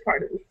favorite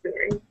part of the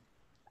story.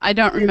 I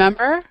don't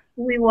remember.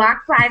 We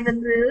walked by the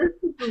booth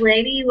with the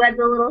lady who had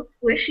the little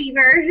squishy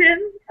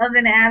version of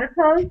an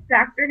adipose,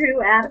 Doctor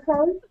Who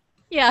adipose.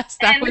 Yes,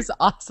 that was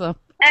awesome.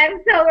 And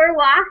so we're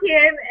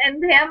walking,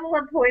 and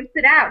Pamela points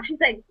it out. She's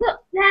like,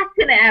 look, that's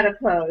an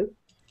adipose.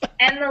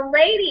 And the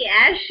lady,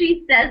 as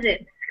she says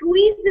it,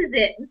 squeezes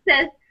it and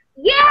says,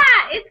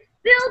 yeah, it's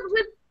filled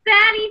with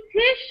fatty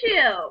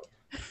tissue.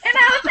 And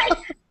I was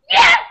like,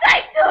 yes,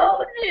 I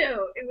told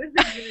you. It was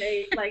a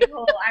great,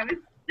 I was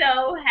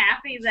so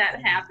happy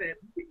that happened.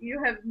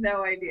 You have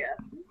no idea.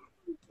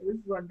 It was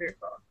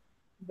wonderful.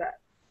 But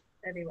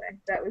anyway,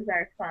 that was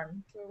our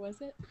fun. Where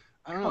was it?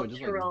 I don't know,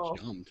 cultural. It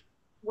just jumped.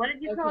 What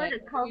did you call it? A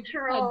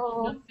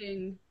cultural.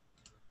 Nothing.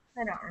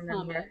 I don't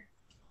remember.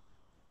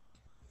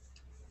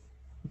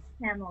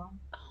 Pamela.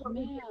 Oh,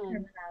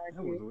 man.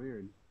 That was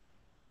weird.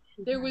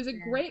 There was a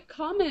great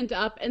comment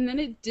up, and then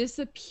it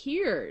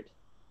disappeared.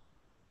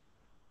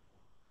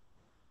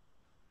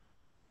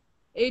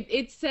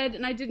 It said,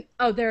 and I didn't.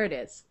 Oh, there it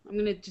is. I'm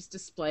going to just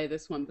display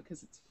this one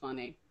because it's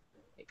funny.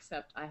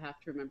 Except I have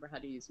to remember how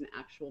to use an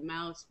actual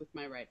mouse with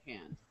my right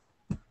hand.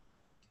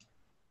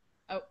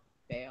 Oh,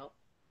 fail.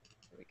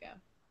 There we go.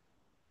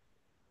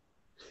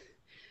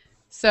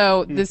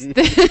 So this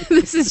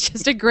is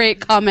just a great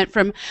comment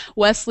from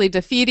Wesley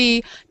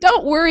DeFeedy.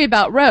 Don't worry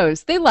about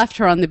Rose. They left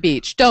her on the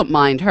beach. Don't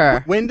mind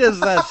her. When does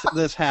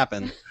this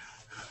happen?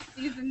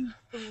 Season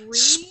 3?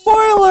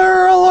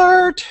 Spoiler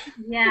alert!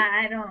 Yeah,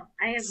 I have no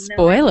idea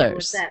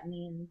Spoilers. what that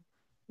means.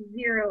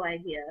 Zero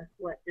idea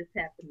what just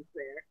happens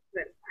there.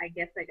 But I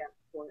guess I got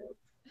spoiled.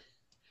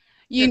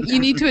 You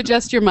need to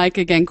adjust your mic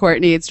again,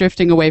 Courtney. It's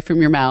drifting away from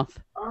your mouth.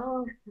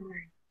 Oh,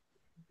 sorry.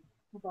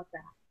 How about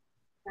that?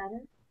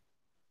 Better?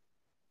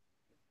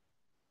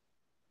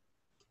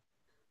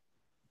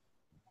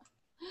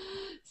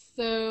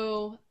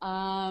 So,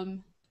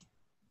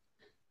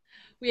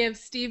 we have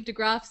Steve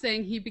DeGroff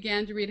saying he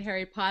began to read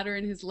Harry Potter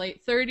in his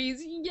late 30s.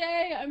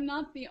 Yay! I'm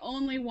not the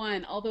only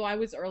one, although I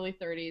was early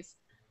 30s.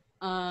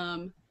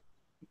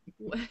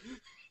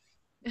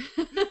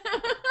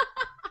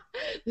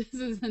 This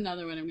is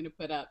another one I'm going to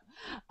put up.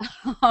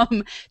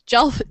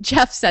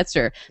 Jeff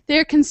Setzer,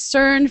 they're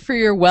concerned for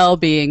your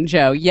well-being,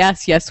 Joe.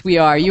 Yes, yes, we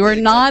are. You are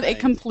not a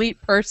complete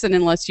person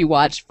unless you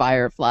watch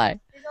Firefly.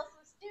 He's also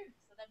a student,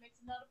 so that makes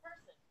him not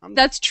a person.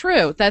 That's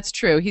true. That's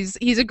true. He's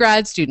a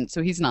grad student,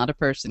 so he's not a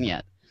person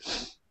yet.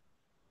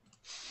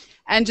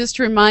 And just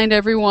to remind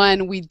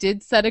everyone, we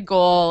did set a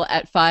goal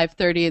at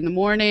 5:30 in the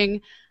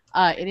morning.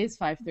 It is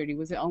 5:30.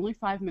 Was it only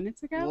 5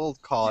 minutes ago? We'll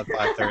call it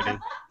 5:30.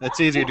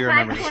 It's easier to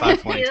remember than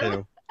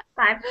 5:22.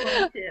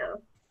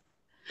 5:22.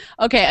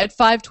 Okay, at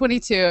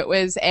 5:22, it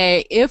was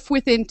if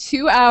within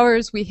 2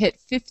 hours we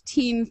hit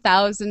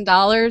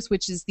 $15,000,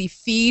 which is the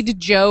Feed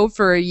Joe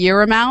for a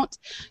Year amount,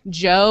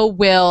 Joe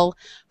will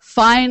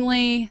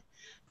finally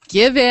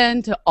give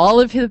in to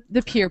all of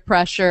the peer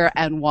pressure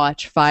and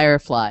watch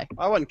Firefly.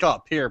 I wouldn't call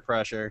it peer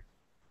pressure.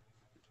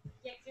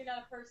 Yeah, 'cause you're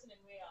not a person and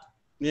we are.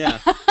 Yeah.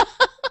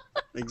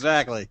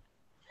 Exactly.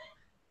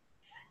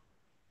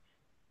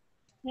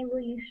 Hey, will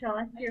you show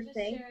us I your just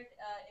face? shared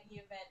in the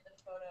event the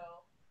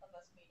photo of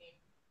us meeting.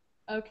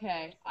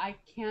 Okay, I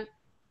can't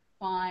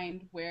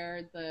find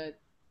where the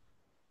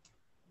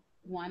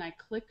one I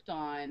clicked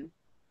on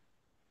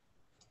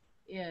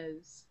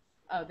is.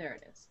 Oh, there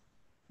it is.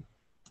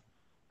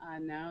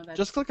 No, that's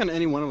Just click on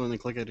any one of them and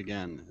click it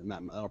again, and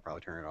that'll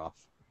probably turn it off.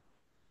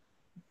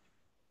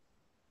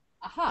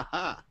 aha.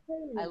 Ah.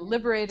 I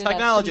liberated us from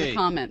Technology. the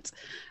comments.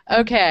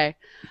 Okay.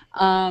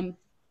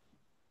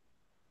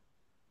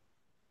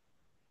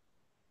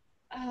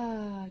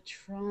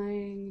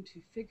 Trying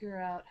to figure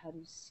out how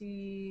to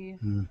see.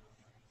 In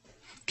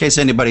case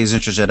anybody's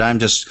interested, I'm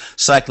just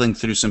cycling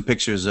through some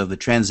pictures of the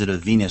transit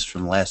of Venus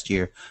from last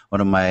year, one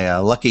of my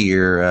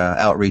luckier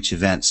outreach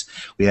events.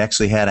 We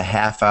actually had a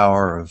half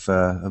hour of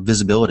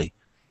visibility.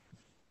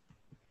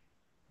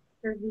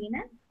 For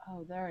Venus?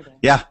 Oh, there it is.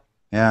 Yeah.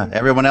 Yeah,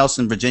 everyone else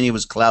in Virginia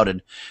was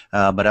clouded,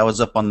 but I was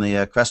up on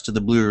the crest of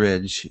the Blue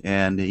Ridge,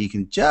 and you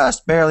can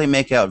just barely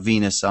make out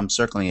Venus. I'm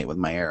circling it with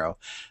my arrow.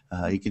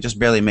 You can just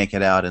barely make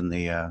it out in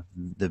the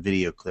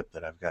video clip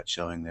that I've got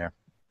showing there.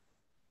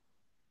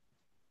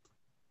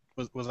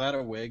 Was that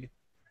a wig?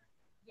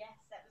 Yes,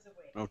 that was a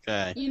wig.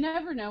 Okay. You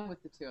never know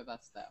with the two of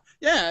us, though.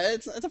 Yeah,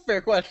 it's a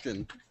fair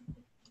question.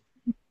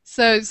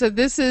 So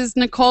this is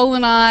Nicole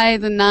and I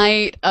the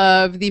night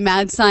of the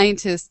Mad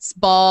Scientists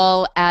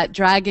Ball at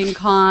Dragon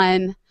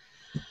Con.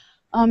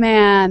 Oh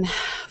man,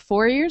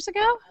 4 years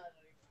ago?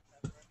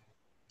 Oh,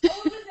 it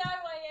was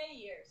IYA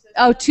year. So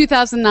Oh,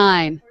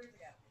 2009.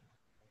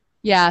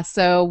 Yeah,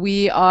 so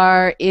we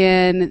are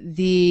in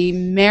the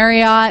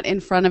Marriott in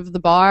front of the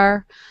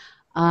bar.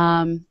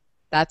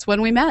 That's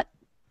when we met.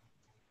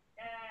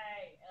 Yay,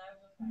 and I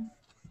was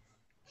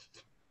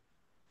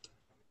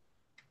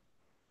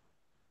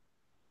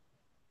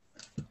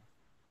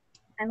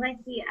I like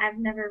I've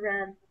never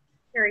read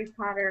Harry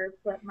Potter,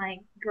 but my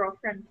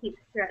girlfriend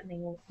keeps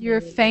threatening me. You're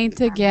faint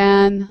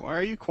again. Why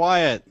are you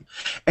quiet?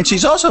 And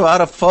she's also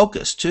out of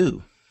focus,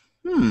 too.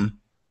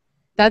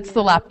 That's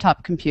the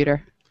laptop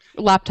computer.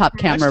 Laptop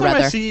Next camera, time I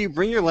rather. see you,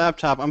 bring your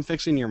laptop. I'm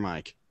fixing your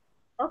mic.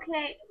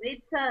 Okay,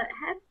 it's a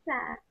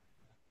headset.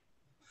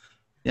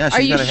 Yeah, Are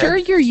she's you got a sure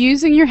head. you're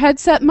using your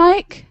headset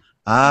mic?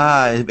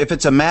 If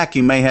it's a Mac,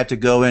 you may have to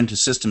go into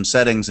system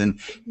settings and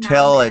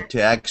tell it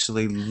to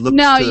actually look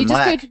No, to the you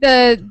just go Mac to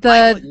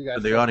the You guys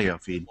for the audio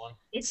feed.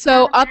 It's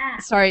so not up.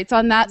 that. Sorry, it's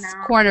on that No.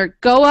 corner.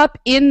 Go up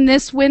in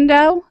this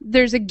window.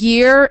 There's a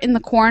gear in the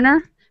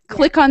corner.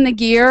 Click on the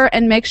gear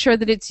and make sure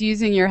that it's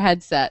using your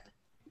headset.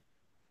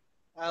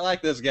 I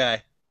like this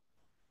guy.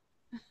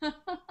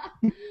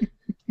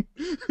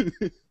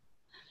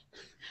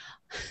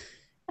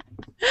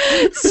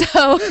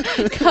 So,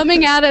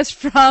 coming at us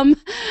from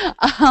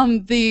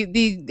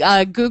the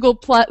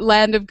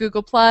land of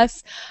Google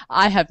Plus,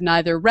 I have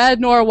neither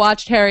read nor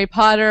watched Harry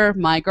Potter.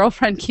 My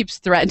girlfriend keeps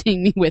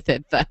threatening me with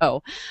it,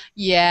 though.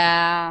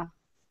 Yeah.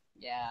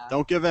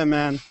 Don't give in,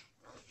 man.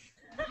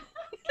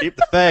 Keep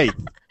the faith.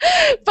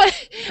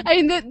 But I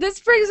mean, this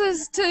brings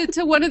us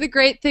to one of the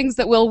great things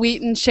that Will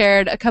Wheaton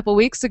shared a couple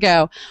weeks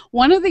ago.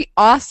 One of the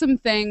awesome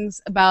things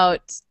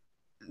about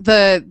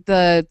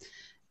the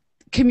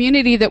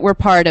community that we're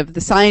part of,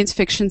 the science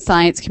fiction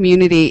science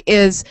community,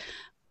 is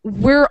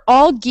we're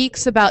all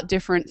geeks about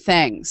different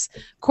things.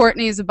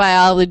 Courtney is a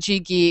biology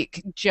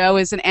geek. Joe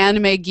is an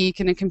anime geek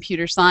and a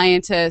computer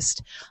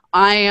scientist.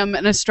 I am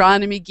an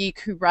astronomy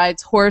geek who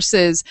rides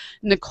horses.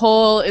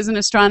 Nicole is an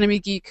astronomy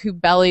geek who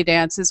belly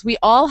dances. We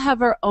all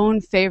have our own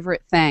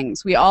favorite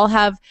things. We all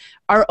have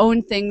our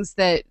own things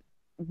that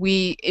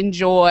we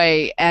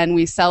enjoy and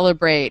we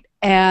celebrate.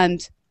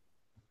 And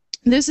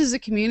this is a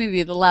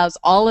community that allows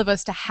all of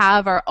us to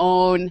have our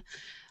own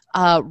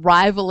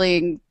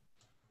rivaling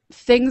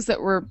things that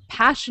we're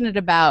passionate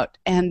about,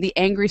 and the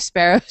angry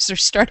sparrows are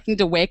starting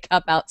to wake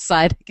up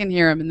outside. I can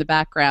hear them in the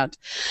background.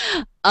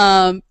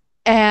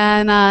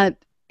 And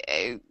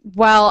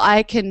while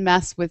I can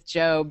mess with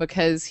Joe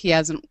because he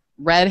hasn't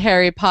read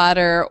Harry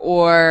Potter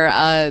or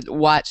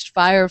watched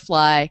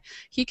Firefly,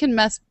 he can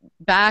mess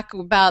back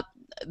about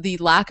the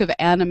lack of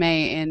anime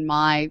in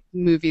my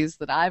movies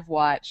that I've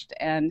watched.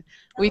 And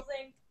we,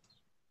 Helsing.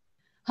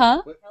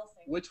 huh?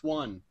 Helsing. Which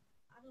one?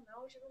 I don't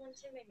know. Whichever one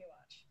Tim made me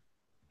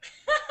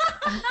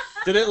watch.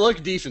 Did it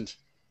look decent?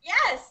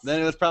 Yes.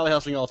 Then it was probably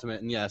Helsing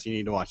Ultimate, and yes, you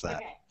need to watch that.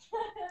 Okay.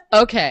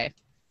 Okay.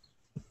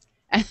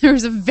 And there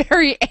was a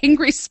very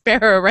angry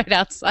sparrow right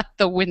outside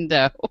the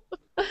window.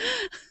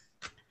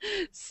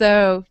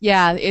 So,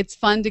 yeah, it's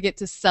fun to get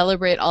to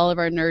celebrate all of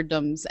our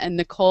nerddoms. And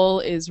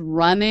Nicole is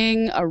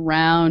running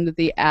around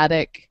the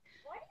attic.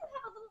 Why do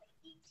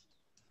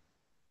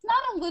you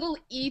have a little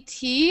ET?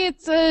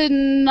 It's not a little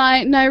ET,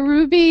 it's a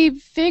Nairobi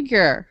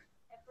figure.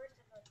 At first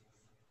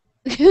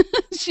I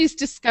thought She's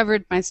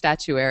discovered my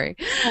statuary.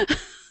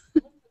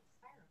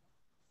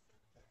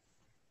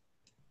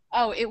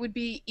 Oh, it would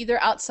be either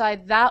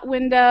outside that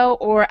window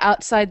or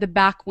outside the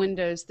back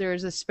windows.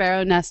 There's a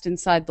sparrow nest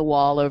inside the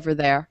wall over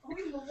there.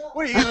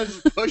 What, are you going to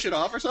just push it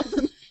off or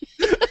something?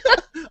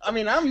 I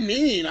mean, I'm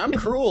mean, I'm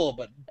cruel,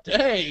 but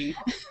dang.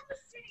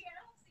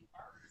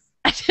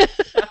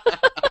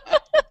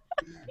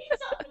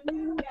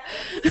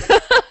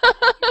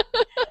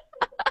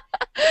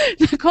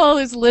 Nicole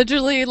is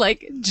literally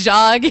like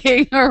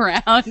jogging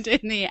around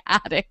in the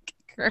attic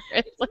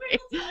currently.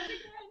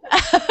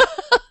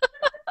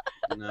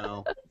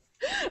 No.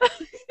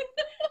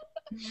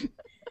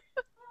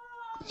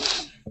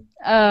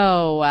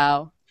 Oh,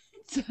 wow.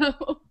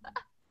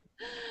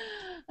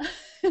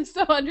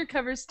 So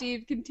Undercover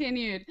Steve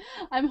continued,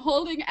 I'm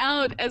holding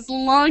out as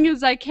long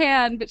as I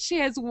can, but she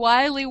has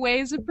wily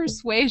ways of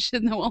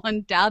persuasion that will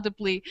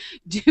undoubtedly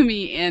do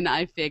me in,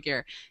 I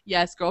figure.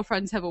 Yes,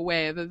 girlfriends have a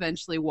way of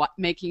eventually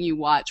making you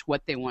watch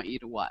what they want you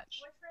to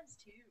watch. Boyfriends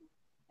too.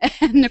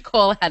 And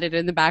Nicole had it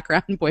in the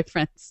background,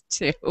 boyfriends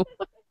too.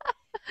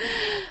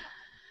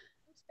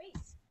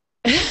 Space.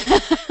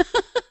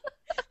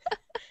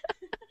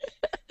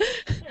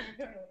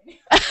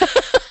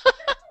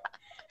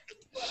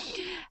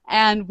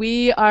 And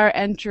we are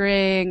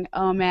entering,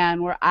 oh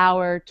man, we're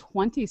hour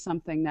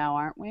 20-something now,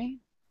 aren't we?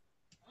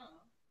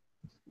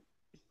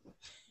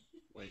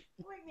 Wait,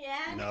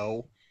 yeah.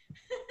 no.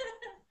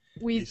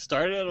 We You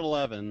started at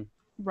 11.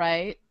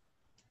 Right.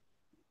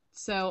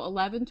 So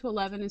 11 to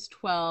 11 is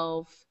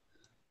 12.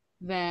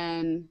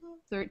 Then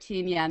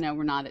 13, yeah, no,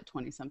 we're not at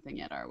 20-something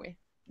yet, are we?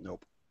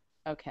 Nope.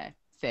 Okay,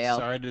 fail.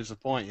 Sorry to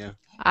disappoint you.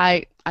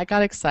 I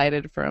got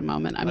excited for a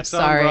moment. I'm I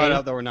saw sorry. brought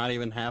up that we're not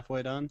even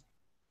halfway done.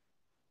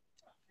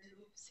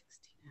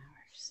 16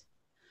 hours.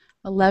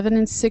 11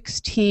 and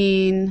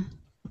 16.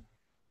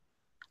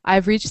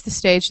 I've reached the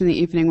stage in the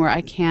evening where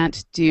I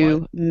can't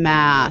do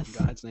math.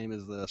 What God's name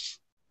is this?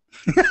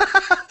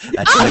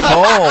 That's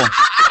Nicole.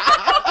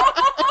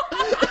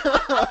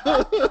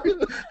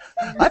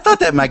 I thought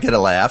that might get a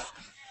laugh.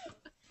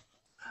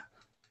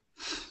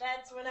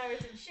 That's when I was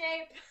in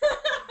shape.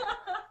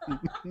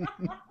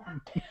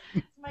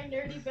 It's my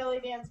nerdy belly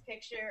dance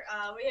picture.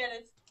 We had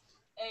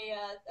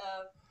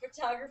a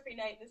photography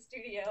night in the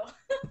studio.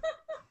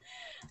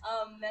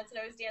 That's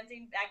when I was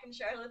dancing back in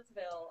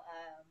Charlottesville.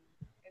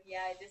 And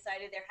yeah, I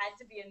decided there had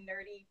to be a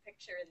nerdy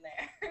picture in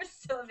there,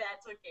 so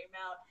that's what came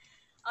out.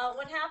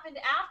 What happened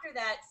after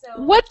that?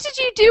 So What did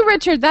you do,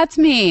 Richard? That's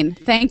mean.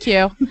 Thank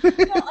you. well,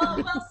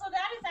 so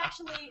that has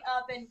actually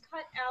been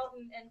cut out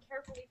and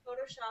carefully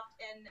photoshopped,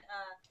 and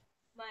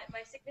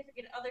my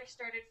significant other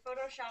started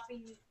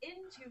photoshopping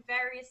into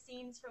various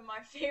scenes from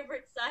our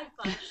favorite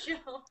sci-fi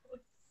shows.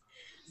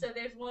 So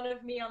there's one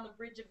of me on the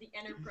bridge of the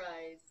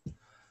Enterprise,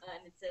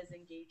 and it says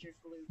 "Engage your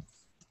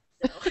glutes."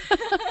 So.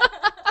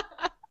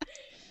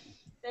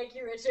 Thank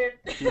you, Richard.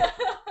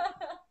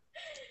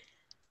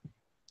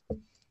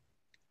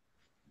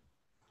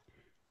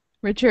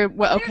 Richard,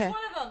 well, okay. There's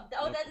one of them.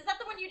 Oh, is that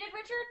the one you did,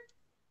 Richard?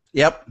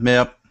 Yep.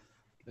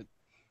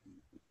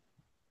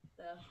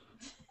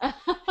 So.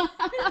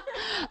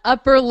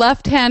 Upper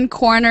left-hand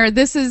corner.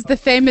 This is the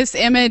famous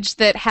image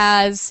that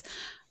has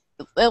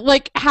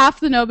like half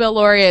the Nobel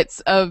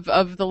laureates of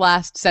the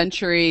last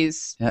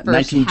century's first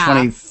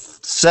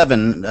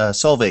 1927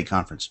 Solvay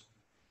conference.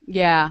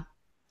 Yeah.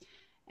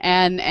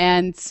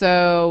 And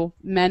so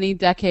many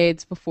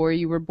decades before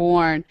you were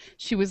born,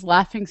 she was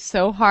laughing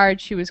so hard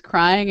she was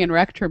crying and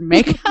wrecked her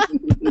makeup.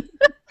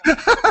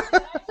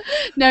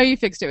 No, you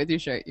fixed it with your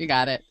shirt. You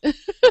got it.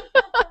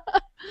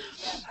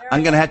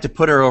 I'm going to have to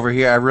put her over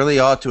here. I really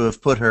ought to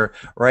have put her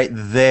right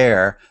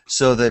there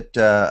so that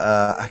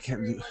I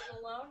can't.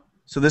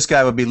 So this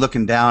guy would be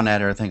looking down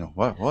at her thinking,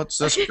 what's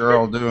this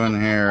girl doing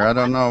here? I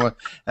don't know.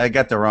 I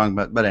got the wrong,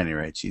 but at any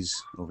rate, she's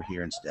over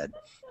here instead.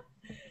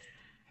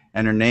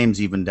 And her name's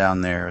even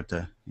down there at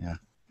the, yeah.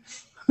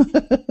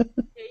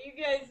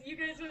 Yeah, you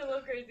guys went a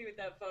little crazy with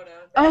that photo.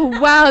 Oh,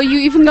 wow. You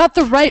even got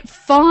the right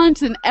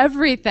font and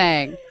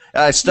everything.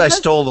 I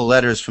stole the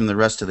letters from the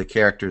rest of the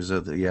characters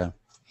of the, yeah.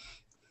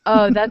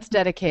 Oh, that's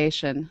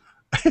dedication.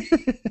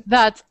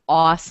 That's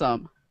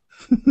awesome.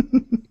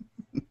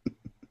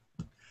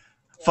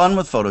 Fun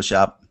with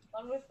Photoshop.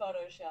 Fun with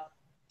Photoshop.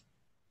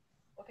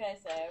 What can I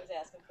say? I was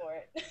asking for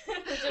it.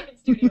 We're taking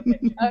studio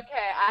pictures.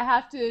 Okay, I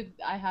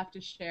have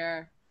to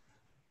share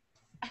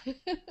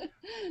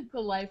the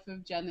life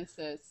of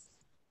Genesis.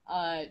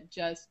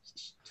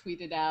 Just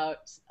tweeted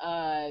out.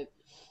 I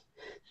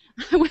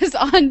was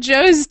on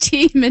Joe's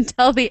team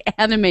until the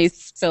anime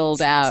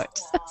spilled out.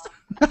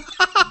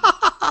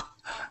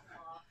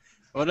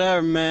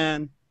 Whatever,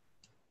 man.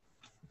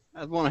 I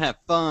just want to have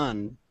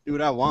fun. Do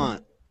what I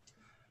want.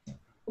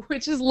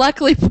 Which is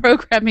luckily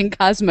programming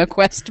Cosmo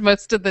Quest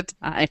most of the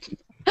time.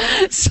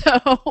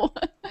 So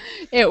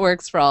it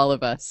works for all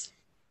of us.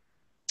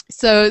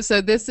 So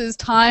this is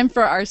time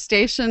for our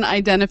station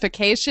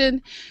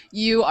identification.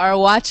 You are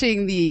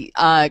watching the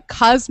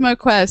Cosmo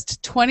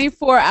Quest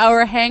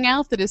 24-hour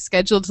hangout that is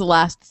scheduled to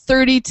last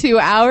 32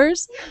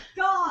 hours.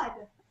 God!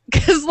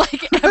 Because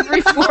like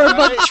every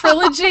four-book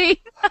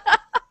trilogy,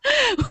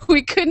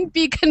 we couldn't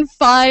be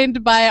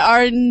confined by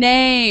our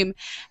name.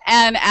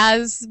 And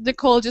as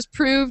Nicole just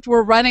proved,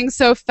 we're running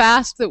so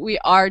fast that we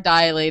are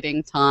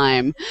dilating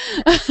time.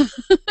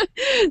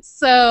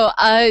 So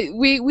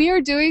we are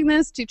doing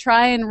this to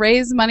try and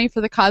raise money for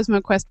the Cosmo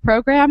Quest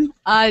program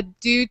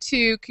due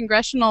to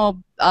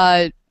congressional...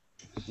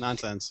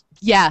 nonsense.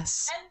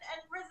 Yes.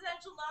 And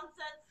presidential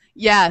nonsense.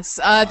 Yes.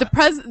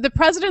 The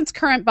president's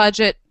current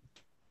budget,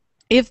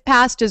 if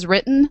passed as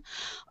written,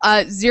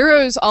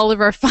 zeroes all of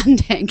our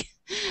funding.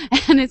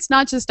 And it's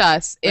not just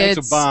us. Thanks,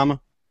 It's Obama.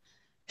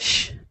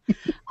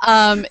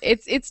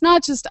 it's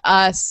not just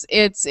us.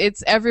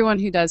 It's everyone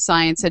who does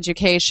science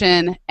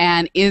education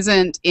and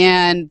isn't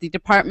in the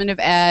Department of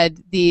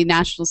Ed, the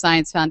National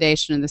Science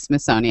Foundation, and the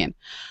Smithsonian.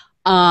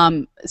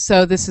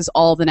 So this is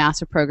all the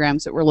NASA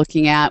programs that we're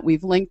looking at.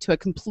 We've linked to a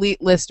complete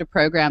list of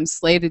programs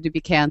slated to be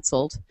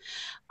canceled.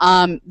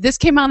 This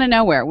came out of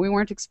nowhere. We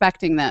weren't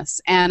expecting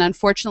this. And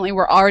unfortunately,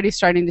 we're already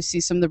starting to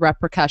see some of the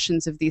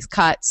repercussions of these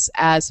cuts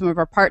as some of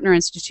our partner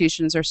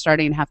institutions are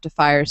starting to have to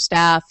fire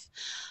staff.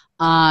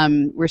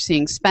 We're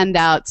seeing spend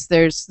outs.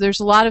 There's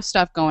a lot of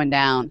stuff going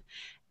down.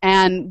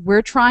 And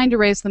we're trying to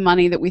raise the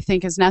money that we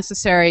think is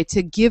necessary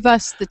to give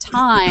us the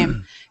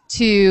time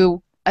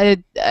to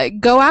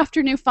go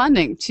after new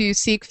funding, to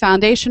seek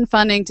foundation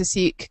funding, to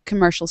seek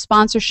commercial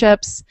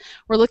sponsorships.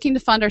 We're looking to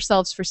fund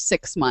ourselves for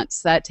 6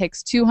 months. That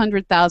takes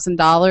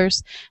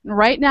 $200,000. And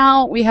right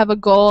now we have a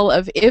goal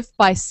of, if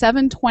by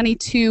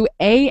 7:22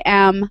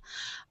 a.m.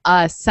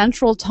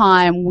 Central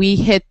Time we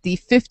hit the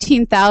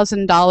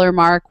 $15,000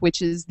 mark,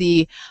 which is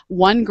the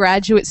one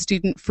graduate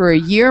student for a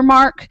year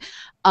mark,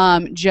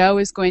 Joe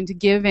is going to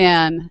give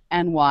in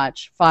and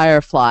watch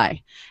Firefly.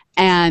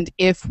 And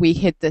if we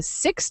hit the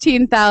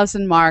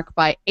 16,000 mark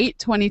by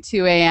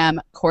 8:22 a.m.,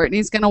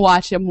 Courtney's going to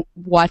watch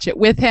it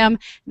with him.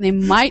 And they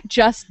might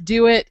just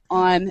do it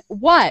on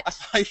what? I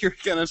thought you were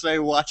going to say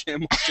watch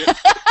him watch it.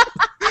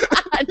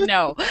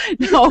 No,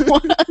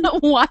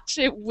 watch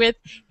it with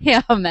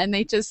him. And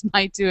they just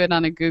might do it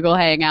on a Google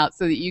Hangout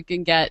so that you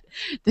can get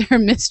their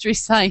Mystery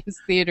Science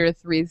Theater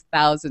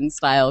 3000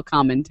 style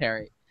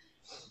commentary.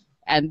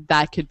 And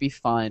that could be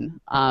fun.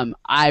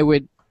 I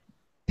would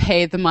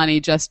pay the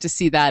money just to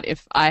see that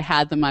if I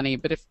had the money.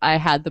 But if I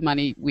had the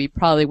money, we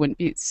probably wouldn't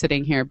be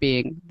sitting here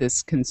being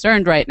this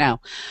concerned right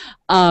now.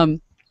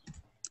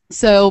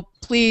 So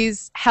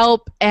please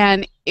help.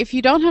 And if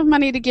you don't have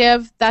money to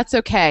give, that's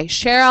okay.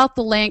 Share out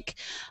the link.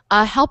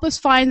 Help us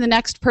find the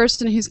next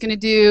person who's going to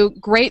do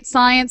great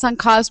science on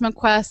Cosmo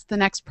Quest, the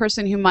next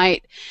person who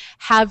might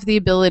have the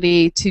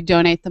ability to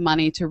donate the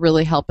money to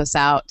really help us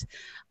out.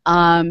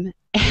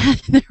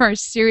 And there are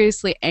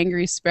seriously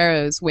angry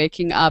sparrows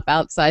waking up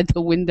outside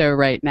the window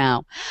right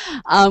now.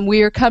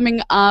 We are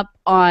coming up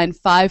on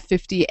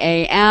 5:50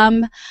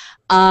 a.m.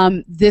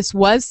 This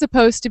was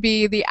supposed to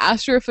be the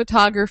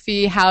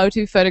astrophotography, how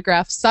to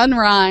photograph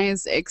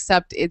sunrise,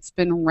 except it's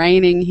been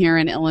raining here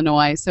in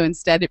Illinois. So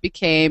instead it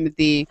became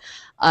the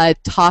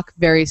talk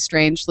very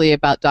strangely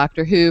about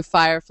Doctor Who,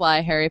 Firefly,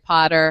 Harry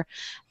Potter,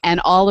 and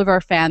all of our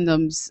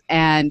fandoms,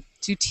 and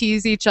to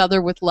tease each other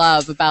with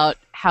love about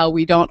how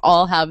we don't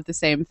all have the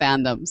same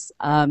fandoms.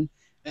 And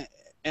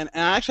I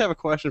actually have a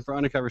question for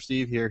Undercover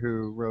Steve here,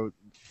 who wrote,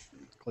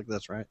 click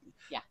this, right?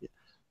 Yeah.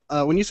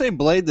 When you say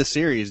Blade the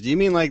series, do you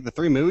mean like the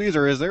 3 movies,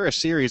 or is there a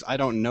series I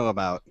don't know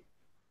about?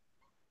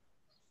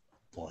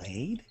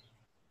 Blade?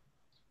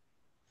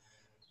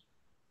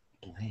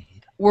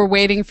 Blade. We're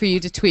waiting for you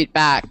to tweet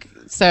back.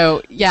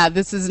 So, yeah,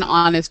 this is an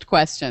honest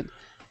question.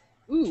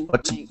 Ooh,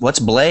 What's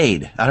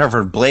Blade? I've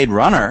heard Blade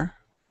Runner.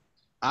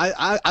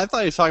 I thought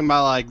he was talking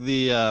about like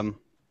the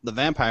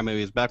vampire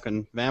movies back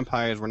when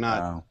vampires were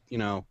not,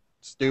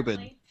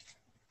 stupid.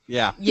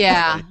 Yeah.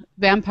 Yeah,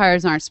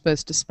 vampires aren't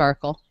supposed to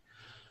sparkle.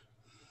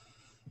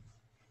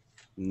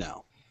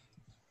 No.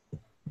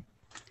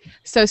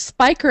 So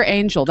Spike or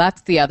Angel,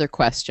 that's the other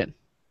question.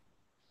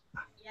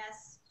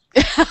 Yes.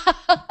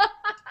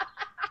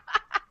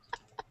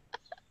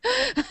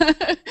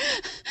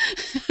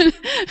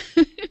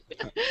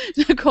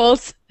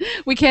 Nicole's,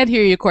 we can't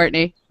hear you,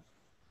 Courtney.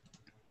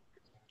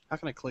 How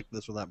can I click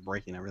this without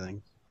breaking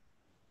everything?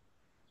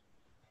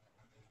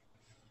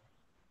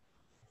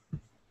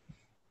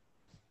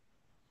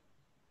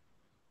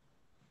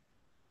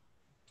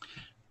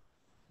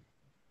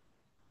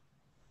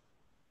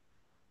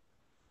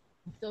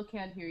 Still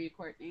can't hear you,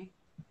 Courtney.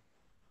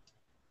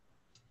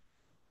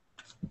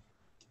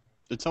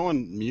 Did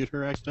someone mute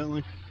her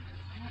accidentally?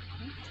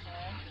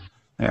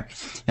 There.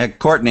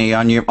 Courtney,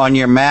 on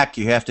your Mac,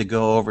 you have to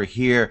go over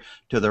here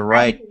to the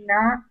right I do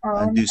not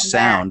own and do a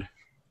sound.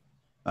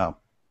 Mac. Oh.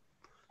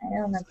 I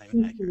own a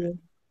PC.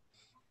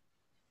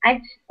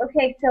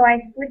 Okay, so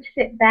I switched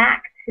it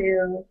back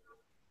to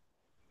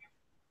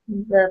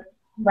the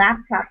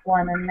laptop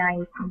one, and now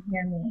you can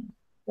hear me.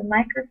 The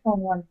microphone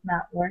one's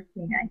not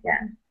working, I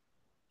guess.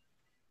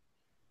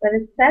 But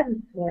it says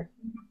it's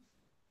working.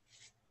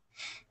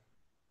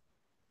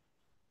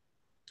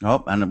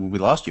 Oh, and we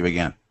lost you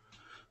again.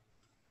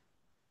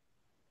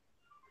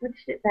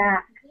 Switched it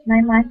back.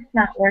 My mic's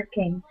not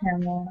working,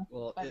 Pamela.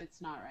 Well, But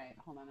it's not right.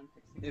 Hold on, I'm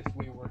fixing it.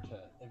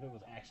 if it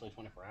was actually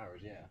 24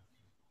 hours, yeah,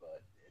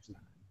 but it's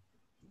not.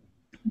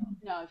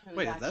 No, if it was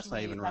Wait, actually, that's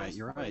not even that right. was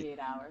You're right. 48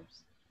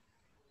 hours.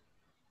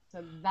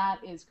 So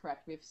that is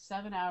correct. We have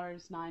 7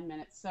 hours, 9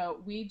 minutes.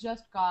 So we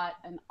just got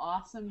an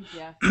awesome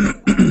gift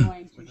that I'm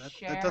going to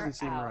share That doesn't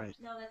seem out. right.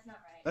 No, that's not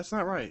right. That's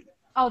not right.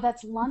 Oh,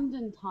 that's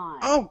London time.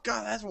 Oh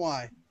God, that's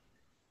why.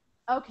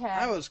 Okay.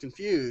 I was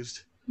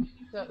confused.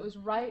 So it was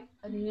right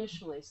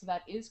initially. So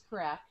that is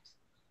correct,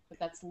 but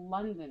that's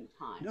London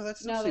time. No, that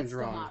still no, seems that's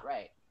wrong. still not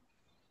right.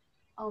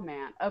 Oh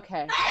man.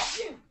 Okay.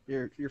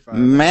 You're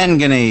fine.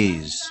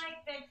 Manganese.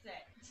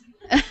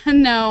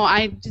 No,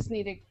 I just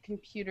need a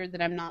computer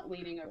that I'm not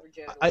leaning over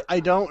Joe. I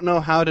don't know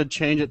how to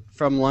change it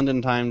from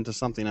London time to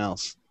something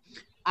else.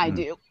 I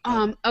do.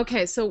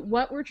 Okay, so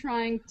what we're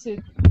trying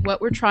to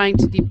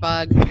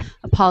debug,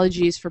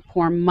 apologies for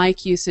poor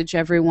mic usage,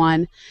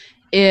 everyone,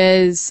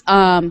 is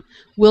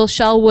Will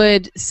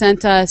Shellwood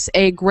sent us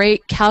a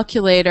great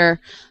calculator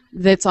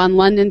that's on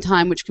London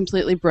time, which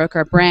completely broke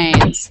our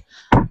brains,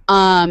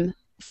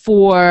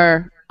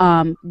 for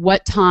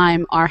what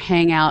time our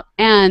hangout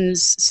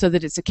ends so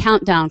that it's a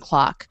countdown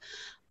clock.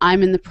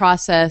 I'm in the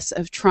process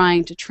of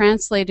trying to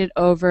translate it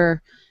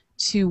over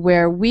to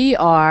where we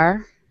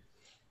are,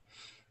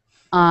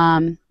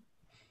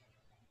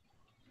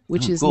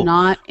 which is cool.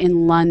 not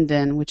in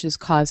London, which is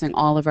causing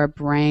all of our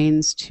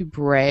brains to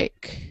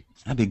break.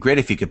 That'd be great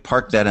if you could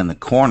park that in the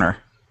corner.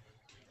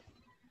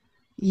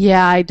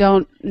 Yeah, I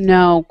don't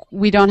know.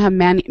 We don't have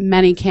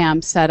many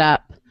cams set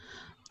up.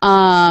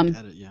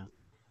 Edit, yeah.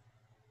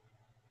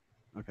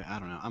 Okay, I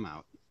don't know. I'm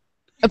out.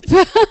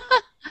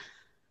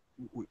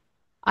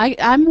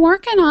 I'm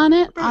working on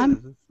it.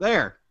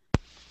 There.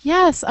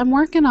 Yes, I'm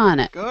working on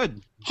it.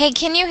 Good. Hey,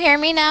 can you hear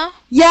me now?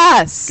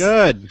 Yes.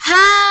 Good.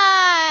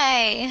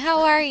 Hi!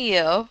 How are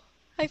you?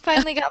 I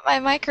finally got my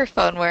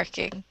microphone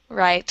working.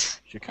 Right.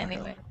 Chicago.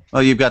 Anyway. Oh,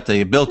 you've got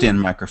the built-in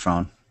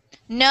microphone.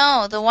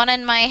 No, the one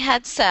in my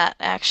headset,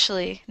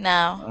 actually,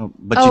 now. Oh,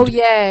 but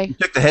yay. You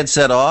took the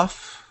headset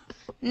off?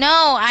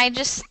 No,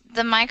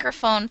 the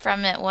microphone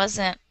from it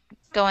wasn't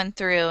going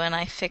through, and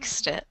I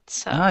fixed it,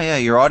 so. Oh, yeah,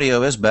 your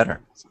audio is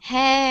better.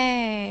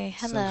 Hey,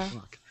 hello.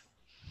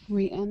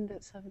 We end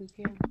at 7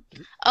 p.m.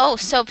 Oh,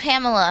 so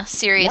Pamela,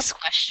 serious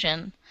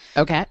question.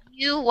 Okay.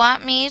 You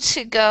want me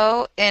to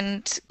go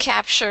and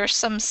capture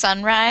some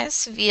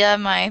sunrise via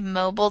my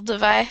mobile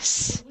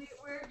device?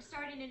 We're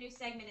starting a new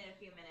segment in a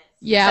few minutes.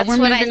 Yeah, That's we're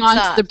what moving I on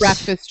to thought. the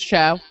breakfast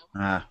show.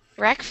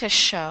 Breakfast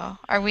show.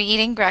 Are we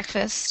eating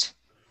breakfast?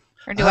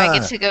 Or do I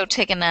get to go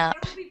take a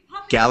nap?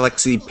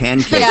 Galaxy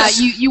pancakes. Yeah,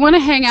 you want to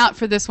hang out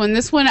for this one.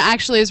 This one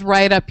actually is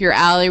right up your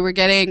alley. We're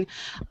getting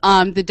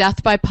the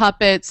Death by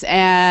Puppets,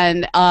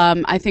 and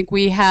I think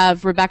we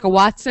have Rebecca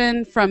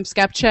Watson from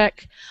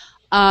Skepcheck.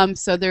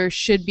 So there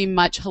should be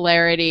much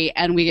hilarity,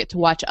 and we get to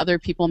watch other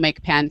people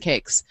make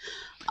pancakes.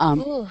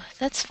 Ooh,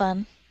 that's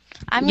fun.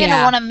 I'm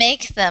gonna want to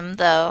make them,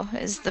 though,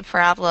 is the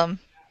problem.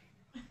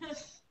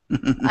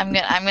 I'm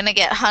gonna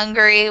get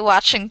hungry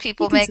watching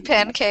people make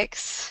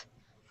pancakes.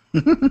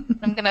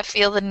 I'm gonna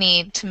feel the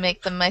need to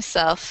make them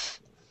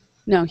myself.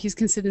 No, he's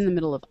considered in the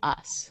middle of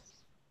us.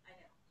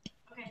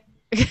 I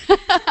know.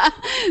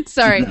 Okay.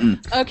 Sorry.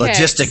 Okay.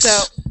 Logistics.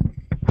 So,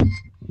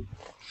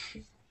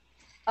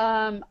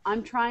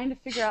 I'm trying to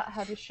figure out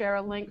how to share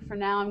a link. For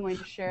now, I'm going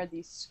to share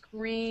the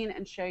screen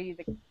and show you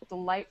the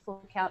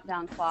delightful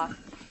countdown clock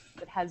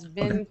that has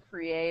been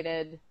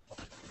created.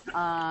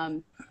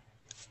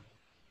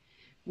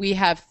 We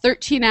have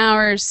 13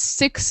 hours,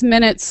 6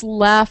 minutes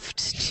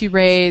left to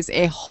raise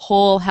a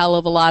whole hell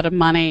of a lot of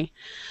money.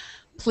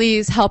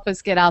 Please help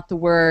us get out the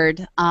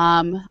word.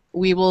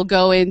 We will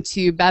go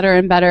into better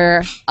and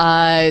better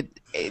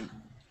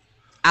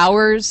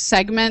hours,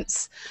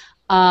 segments,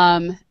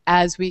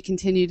 as we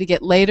continue to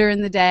get later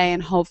in the day,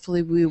 and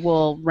hopefully we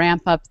will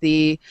ramp up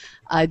the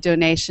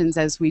donations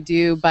as we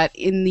do. But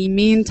in the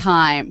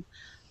meantime,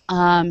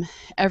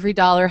 every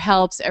dollar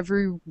helps,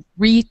 every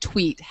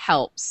retweet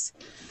helps.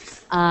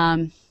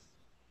 I'm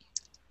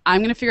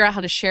going to figure out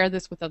how to share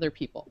this with other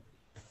people.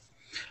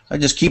 I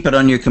just keep it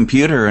on your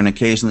computer and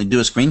occasionally do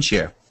a screen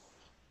share.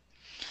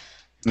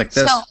 Like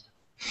this. So,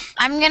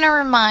 I'm going to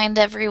remind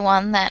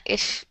everyone that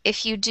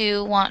if you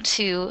do want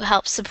to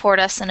help support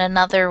us in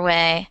another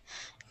way,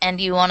 and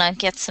you want to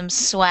get some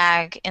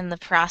swag in the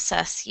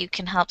process, you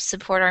can help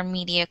support our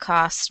media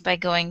cost by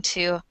going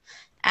to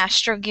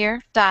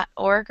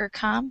astrogear.org or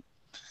com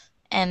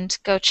and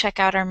go check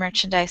out our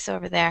merchandise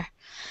over there.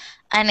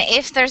 And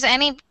if there's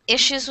any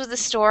issues with the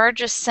store,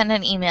 just send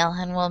an email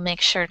and we'll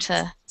make sure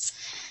to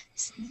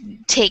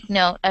take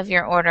note of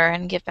your order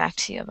and get back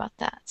to you about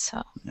that.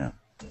 So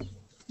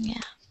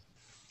yeah.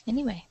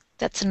 Anyway,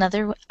 that's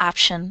another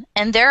option.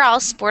 And they're all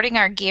sporting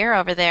our gear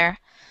over there.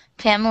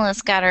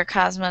 Pamela's got her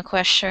Cosmo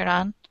Quest shirt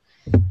on.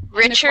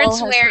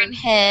 Richard's wearing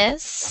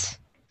his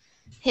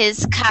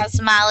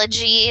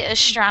Cosmology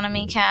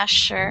Astronomy Cast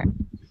shirt.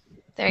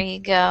 There you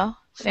go.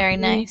 Very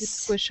nice. We need to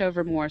squish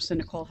over more so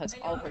Nicole has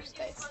all her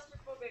space.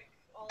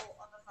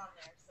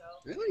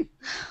 Really?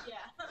 Yeah.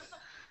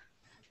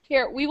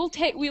 Here, we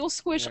will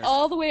squish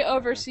all the way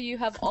over so you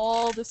have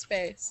all the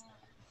space.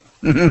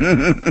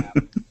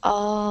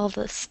 All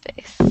the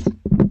space.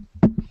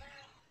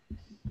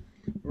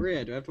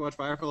 Maria, do I have to watch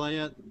Firefly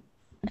yet?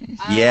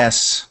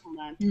 Yes.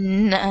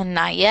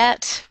 Not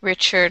yet,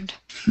 Richard.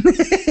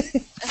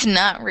 It's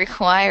not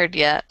required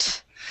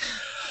yet.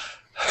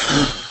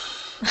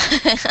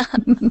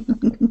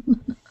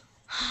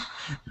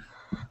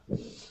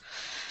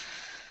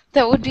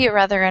 That would be a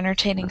rather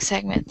entertaining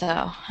segment,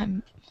 though.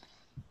 I'm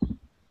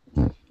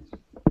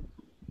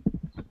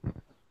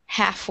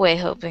halfway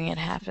hoping it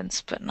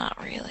happens, but not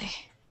really.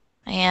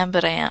 I am,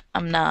 but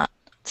I'm not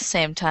at the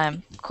same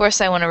time. Of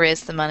course I want to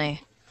raise the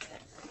money.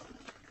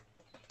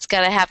 It's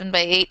got to happen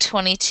by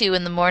 8:22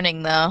 in the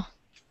morning, though.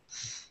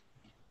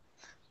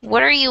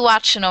 What are you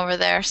watching over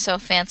there so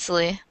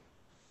fancily,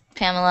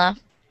 Pamela?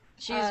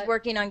 She's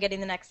working on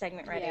getting the next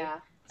segment ready. Yeah.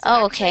 So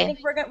Oh, actually, okay. I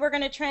think we're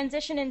going to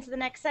transition into the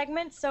next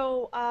segment.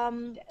 So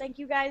thank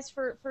you guys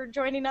for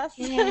joining us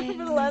for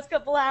the last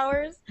couple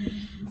hours.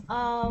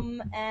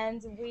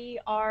 And we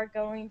are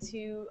going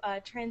to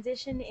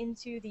transition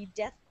into the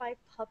Death by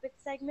Puppet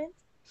segment.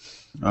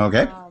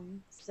 Okay.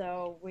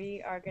 So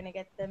we are going to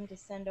get them to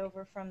send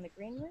over from the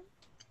green room.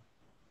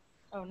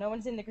 Oh, no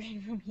one's in the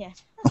green room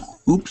yet.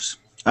 Oops.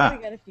 We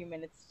got a few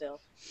minutes still.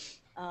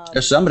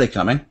 There's somebody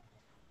coming.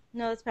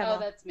 No, that's Pamela. Oh,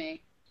 that's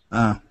me.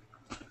 I'm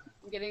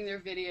getting their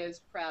videos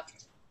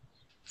prepped.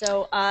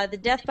 So the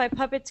Death by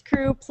Puppets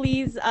crew,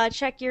 please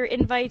check your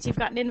invites. You've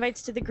gotten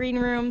invites to the green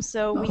room.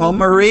 So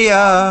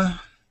Maria.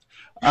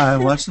 I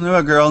once knew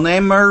a girl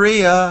named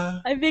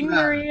Maria. I think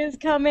Maria's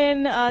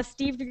coming.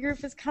 Steve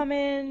DeGroof is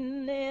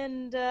coming,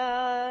 and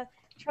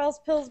Charles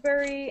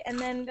Pillsbury, and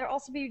then they'll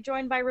also be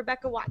joined by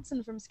Rebecca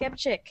Watson from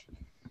Skepchick.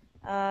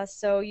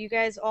 So you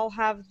guys all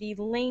have the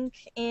link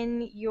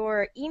in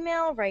your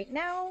email right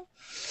now.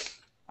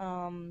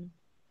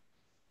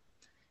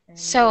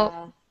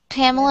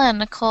 Pamela and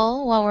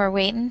Nicole, while we're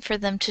waiting for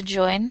them to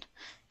join,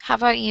 how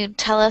about you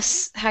tell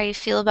us how you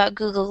feel about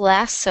Google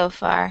Glass so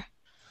far?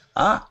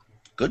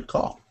 Good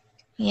call.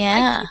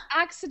 Yeah. I keep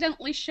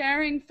accidentally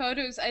sharing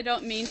photos I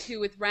don't mean to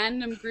with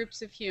random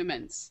groups of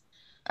humans.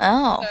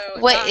 Oh. So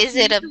what is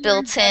it, a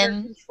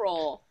built-in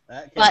control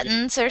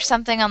buttons or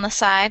something on the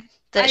side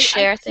that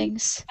share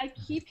things? I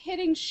keep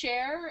hitting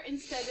share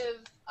instead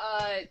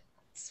of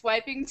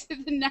swiping to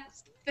the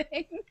next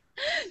thing.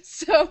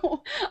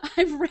 So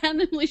I've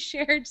randomly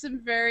shared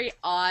some very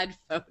odd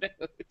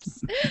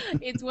photos.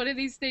 It's one of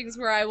these things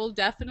where I will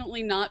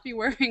definitely not be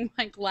wearing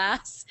my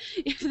glass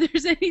if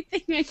there's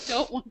anything I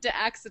don't want to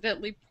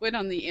accidentally put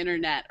on the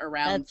internet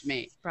around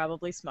me. That's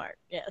probably smart,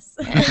 yes.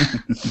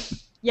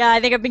 Yeah,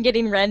 I think I've been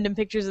getting random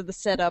pictures of the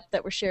setup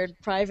that were shared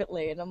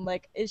privately, and I'm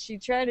like, is she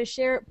trying to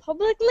share it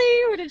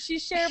publicly, or did she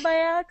share by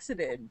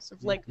accident?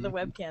 Of like the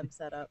webcam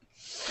setup.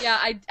 Yeah,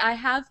 I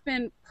have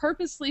been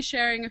purposely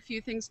sharing a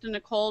few things to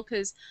Nicole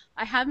because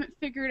I haven't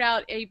figured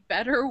out a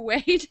better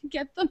way to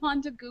get them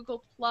onto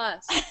Google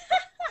Plus.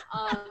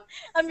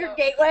 I'm your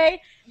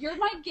gateway. You're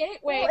my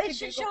gateway. Well, to it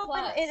should Google show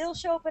Plus. up. It'll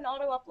show up in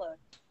auto upload.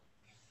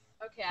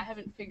 Okay, I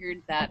haven't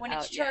figured that when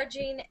out it's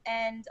charging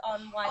and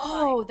on Wi-Fi.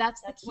 Oh,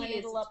 that's the when key.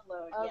 it'll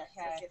upload.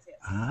 Okay.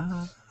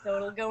 Yes. So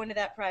it'll go into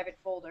that private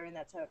folder, and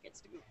that's how it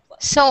gets to Google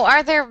Plus. So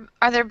are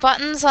there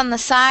buttons on the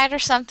side or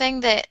something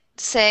that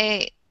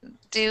say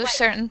do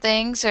certain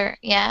things, or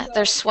So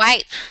there's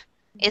swipe.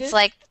 It's this-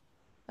 like,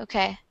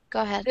 okay,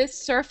 go ahead. This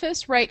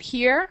surface right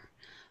here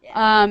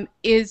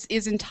is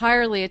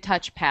entirely a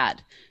touchpad.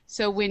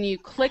 So when you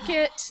click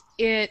it,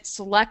 it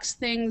selects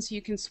things.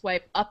 You can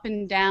swipe up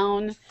and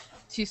down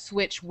to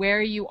switch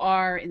where you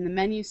are in the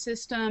menu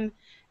system,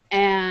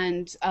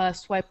 and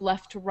swipe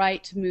left to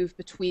right to move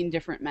between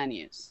different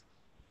menus.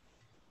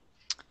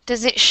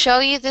 Does it show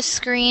you the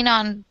screen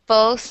on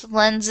both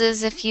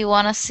lenses if you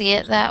want to see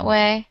it that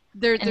way?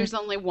 There's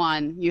only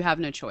one. You have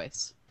no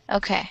choice.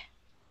 Okay.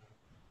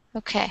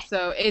 Okay.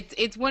 So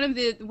it's one of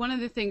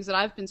the things that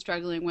I've been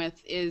struggling with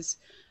is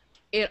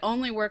it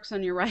only works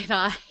on your right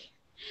eye.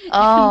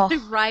 Oh.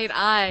 And my right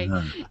eye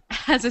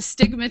has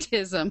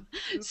astigmatism,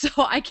 so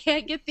I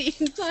can't get the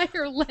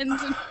entire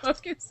lens in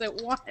focus at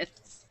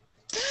once.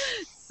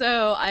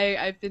 So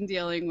I've been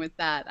dealing with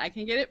that. I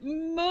can get it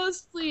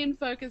mostly in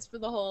focus for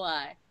the whole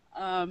eye.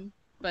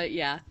 But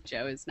yeah,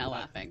 Joe is now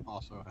laughing.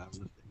 Also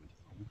having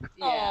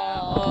Yeah.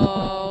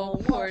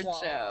 Oh, poor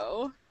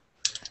Joe.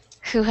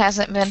 Who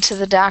hasn't been to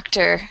the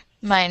doctor,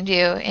 mind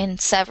you, in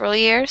several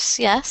years?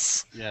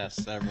 Yes? Yes,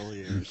 several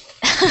years.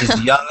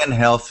 He's young and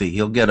healthy.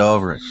 He'll get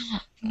over it.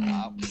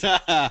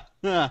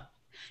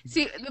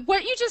 See,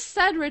 what you just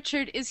said,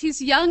 Richard, is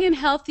he's young and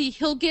healthy.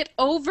 He'll get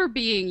over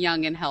being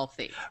young and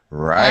healthy.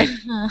 Right.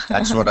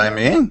 That's what I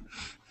mean.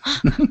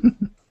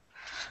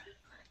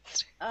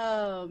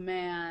 Oh,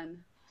 man.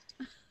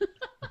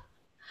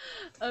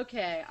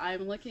 Okay,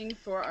 I'm looking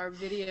for our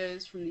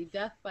videos from the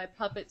Death by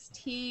Puppets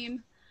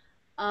team.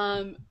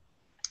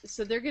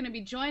 So they're going to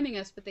be joining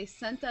us, but they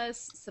sent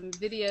us some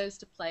videos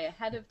to play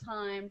ahead of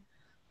time.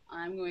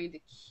 I'm going to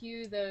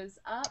queue those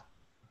up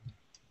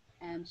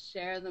and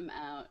share them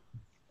out.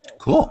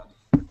 Cool.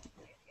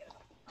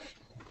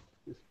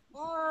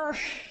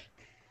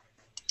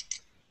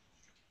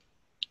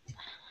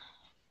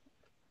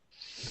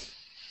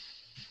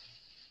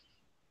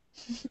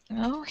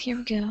 Oh, here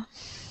we go.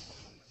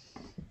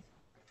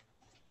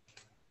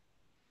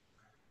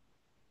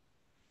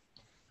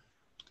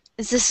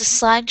 Is this a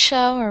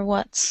slideshow or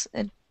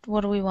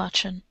what are we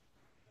watching?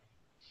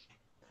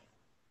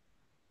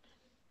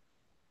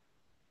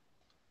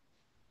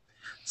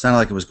 Sounded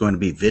like it was going to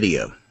be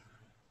video.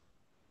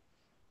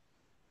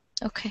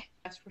 Okay.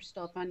 Yes, we're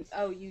still up on.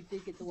 Oh, you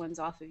did get the ones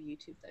off of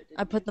YouTube, though, didn't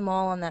I put them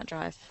all on that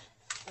drive.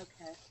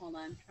 Okay, hold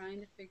on. I'm trying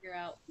to figure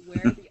out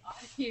where the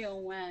audio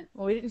went.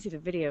 Well, we didn't see the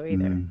video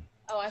either.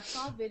 Oh, I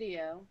saw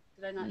video.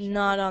 Did I not share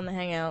Not it? on the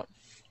Hangout.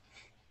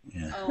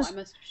 Yeah. Oh, I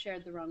must have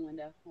shared the wrong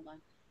window. Hold on.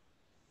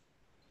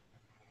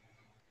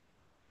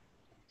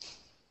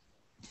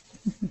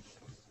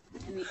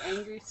 And the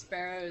angry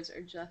sparrows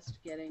are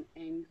just getting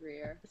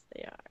angrier. Yes,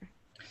 they are.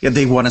 Yeah,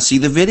 they want to see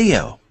the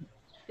video.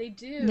 They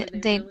do.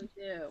 They really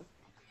do.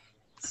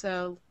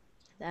 So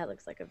that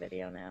looks like a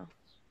video now.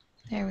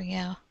 There we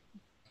go.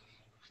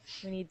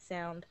 We need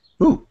sound.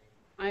 Ooh.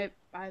 I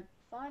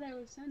thought I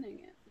was sending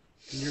it.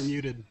 You're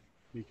muted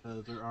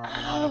because there are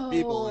a lot of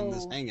people in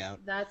this hangout.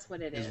 That's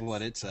what it is. Is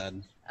what it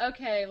said.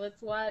 Okay,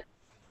 let's watch.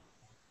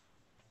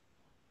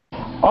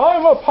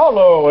 I'm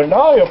Apollo, and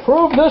I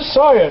approve this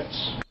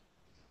science.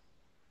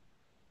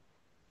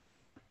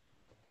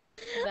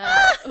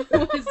 That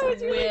was a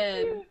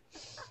win.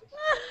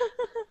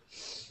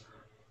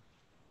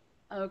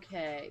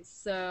 Okay,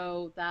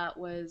 so that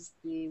was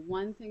the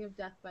one thing of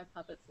Death by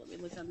Puppets. Let me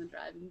look on the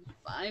drive and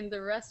find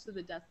the rest of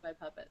the Death by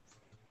Puppets.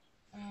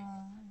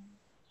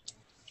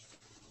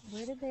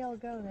 Where did they all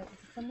go? Did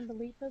someone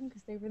delete them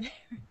because they were there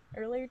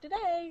earlier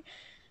today?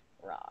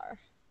 Rawr.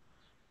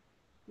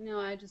 No,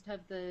 I just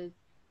have the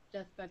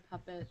Death by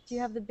Puppets. Do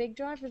you have the big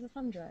drive or the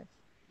thumb drive?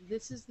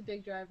 This is the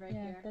big drive right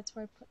yeah, here. that's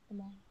where I put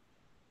them all.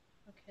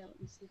 Okay, let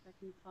me see if I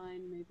can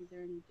find, maybe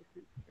they're in a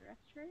different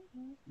directory.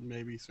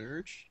 Maybe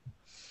search.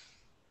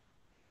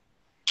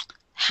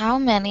 How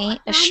many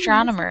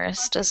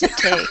astronomers does it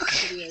take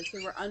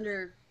They were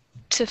under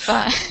to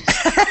find?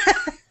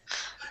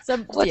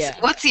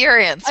 What's your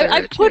answer?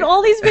 I put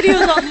all these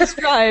videos on this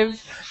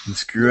drive. And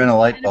screw in a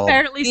light bulb.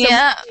 Apparently someone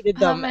Yeah, deleted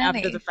how them many?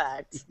 after the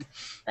fact.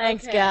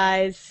 Thanks, Okay.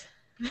 guys.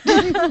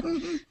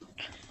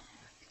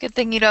 Good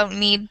thing you don't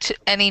need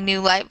any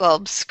new light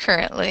bulbs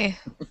currently.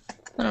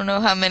 I don't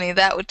know how many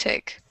that would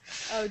take.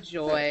 Oh,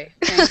 joy.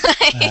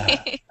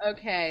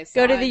 Okay,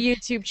 so Go to the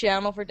YouTube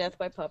channel for Death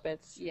by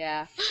Puppets.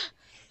 Yeah.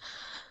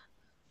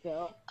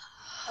 So,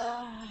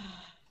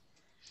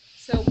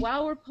 So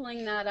while we're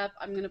pulling that up,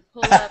 I'm going to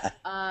pull up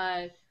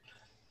a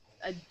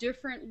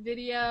different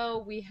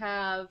video. We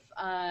have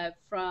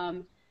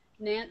from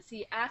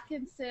Nancy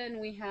Atkinson.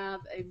 We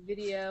have a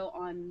video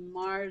on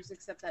Mars,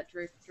 except that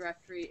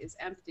directory is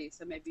empty,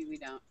 so maybe we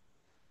don't.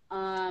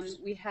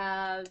 We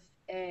have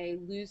a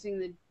Losing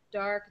the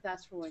Dark.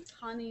 That's for when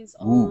Connie's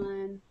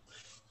on.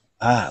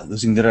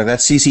 Losing the Dark.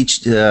 That's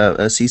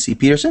CC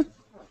Peterson?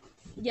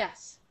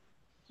 Yes.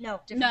 no,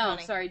 No,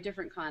 sorry,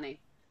 different Connie.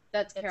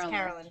 That's Carolyn.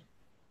 Carolyn.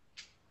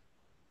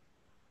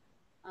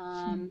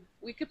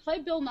 We could play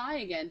Bill Nye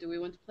again. Do we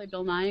want to play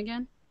Bill Nye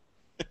again?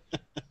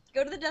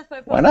 Go to the Death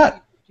by Puppets Why not?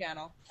 YouTube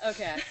channel.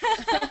 Okay.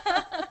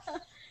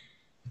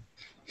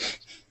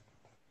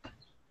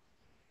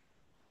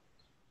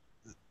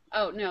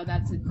 Oh, no,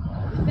 that's it.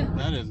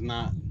 That is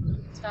not.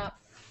 Stop.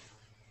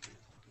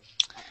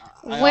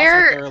 I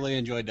Where- also thoroughly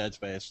enjoy Dead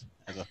Space.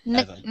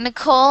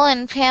 Nicole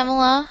and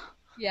Pamela,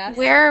 Yes.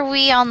 where are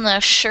we on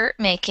the shirt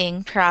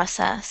making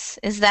process?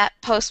 Is that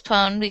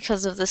postponed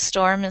because of the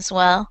storm as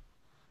well?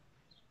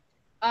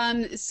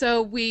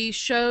 So we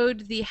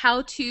showed the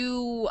how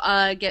to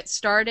get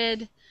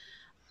started.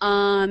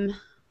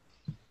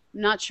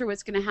 Not sure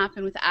what's going to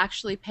happen with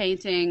actually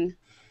painting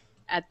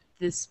at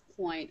this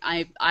point.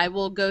 I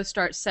will go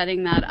start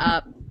setting that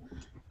up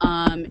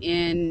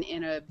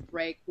in a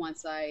break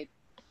once I.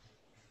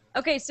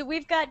 Okay, so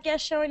we've got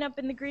guests showing up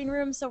in the green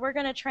room, so we're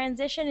going to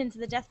transition into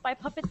the Death by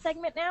Puppet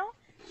segment now.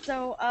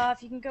 So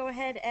if you can go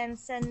ahead and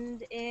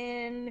send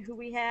in who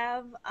we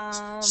have.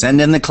 Send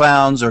in the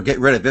clowns or get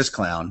rid of this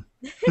clown.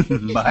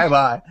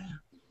 Bye-bye.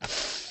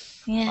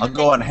 Yeah. I'll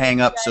go and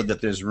hang up so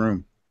that there's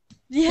room.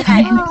 Yeah,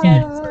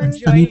 again, for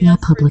joining Sunnyvale us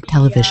for Public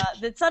Television.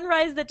 the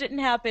sunrise that didn't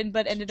happen,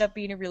 but ended up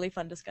being a really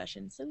fun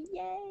discussion. So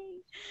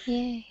yay!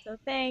 Yay. So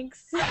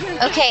thanks.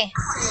 Okay.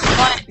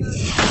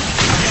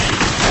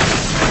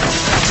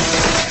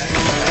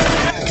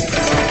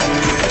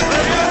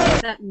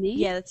 Is that me?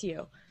 Yeah, that's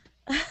you.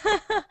 All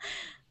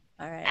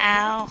right.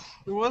 Ow.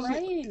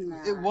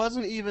 It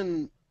wasn't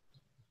even.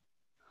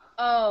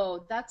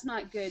 Oh, that's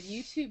not good.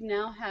 YouTube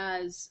now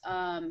has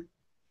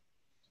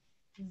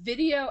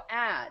video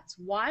ads.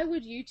 Why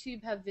would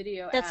YouTube have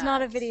video ads? That's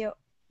not a video.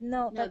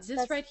 No, No, that's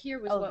this right here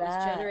was oh, what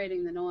that. was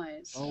generating the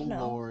noise. Oh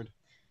No. Lord.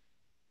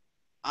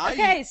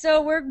 Okay,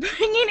 so we're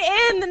bringing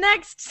in the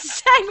next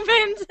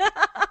segment.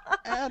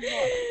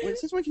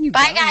 Since when can you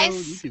Bye, download guys.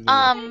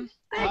 YouTube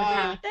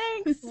videos?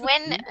 Thanks.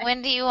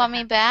 When do you want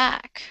me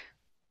back?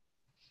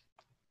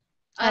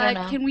 I don't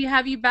know. Can we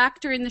have you back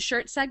during the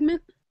shirt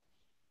segment?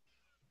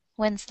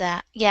 When's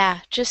that? Yeah,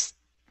 just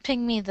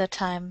ping me the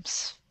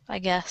times, I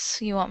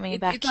guess. You want me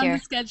back it's here. on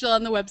the schedule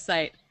on the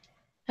website.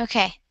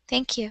 Okay,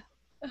 thank you.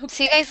 Okay.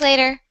 See you guys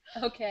later.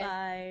 Okay.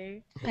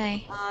 Bye.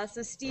 Bye.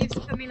 So Steve's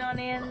coming on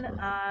in.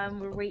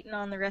 We're waiting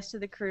on the rest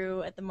of the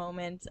crew at the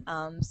moment,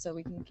 so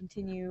we can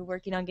continue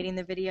working on getting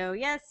the video.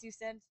 Yes, you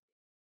said.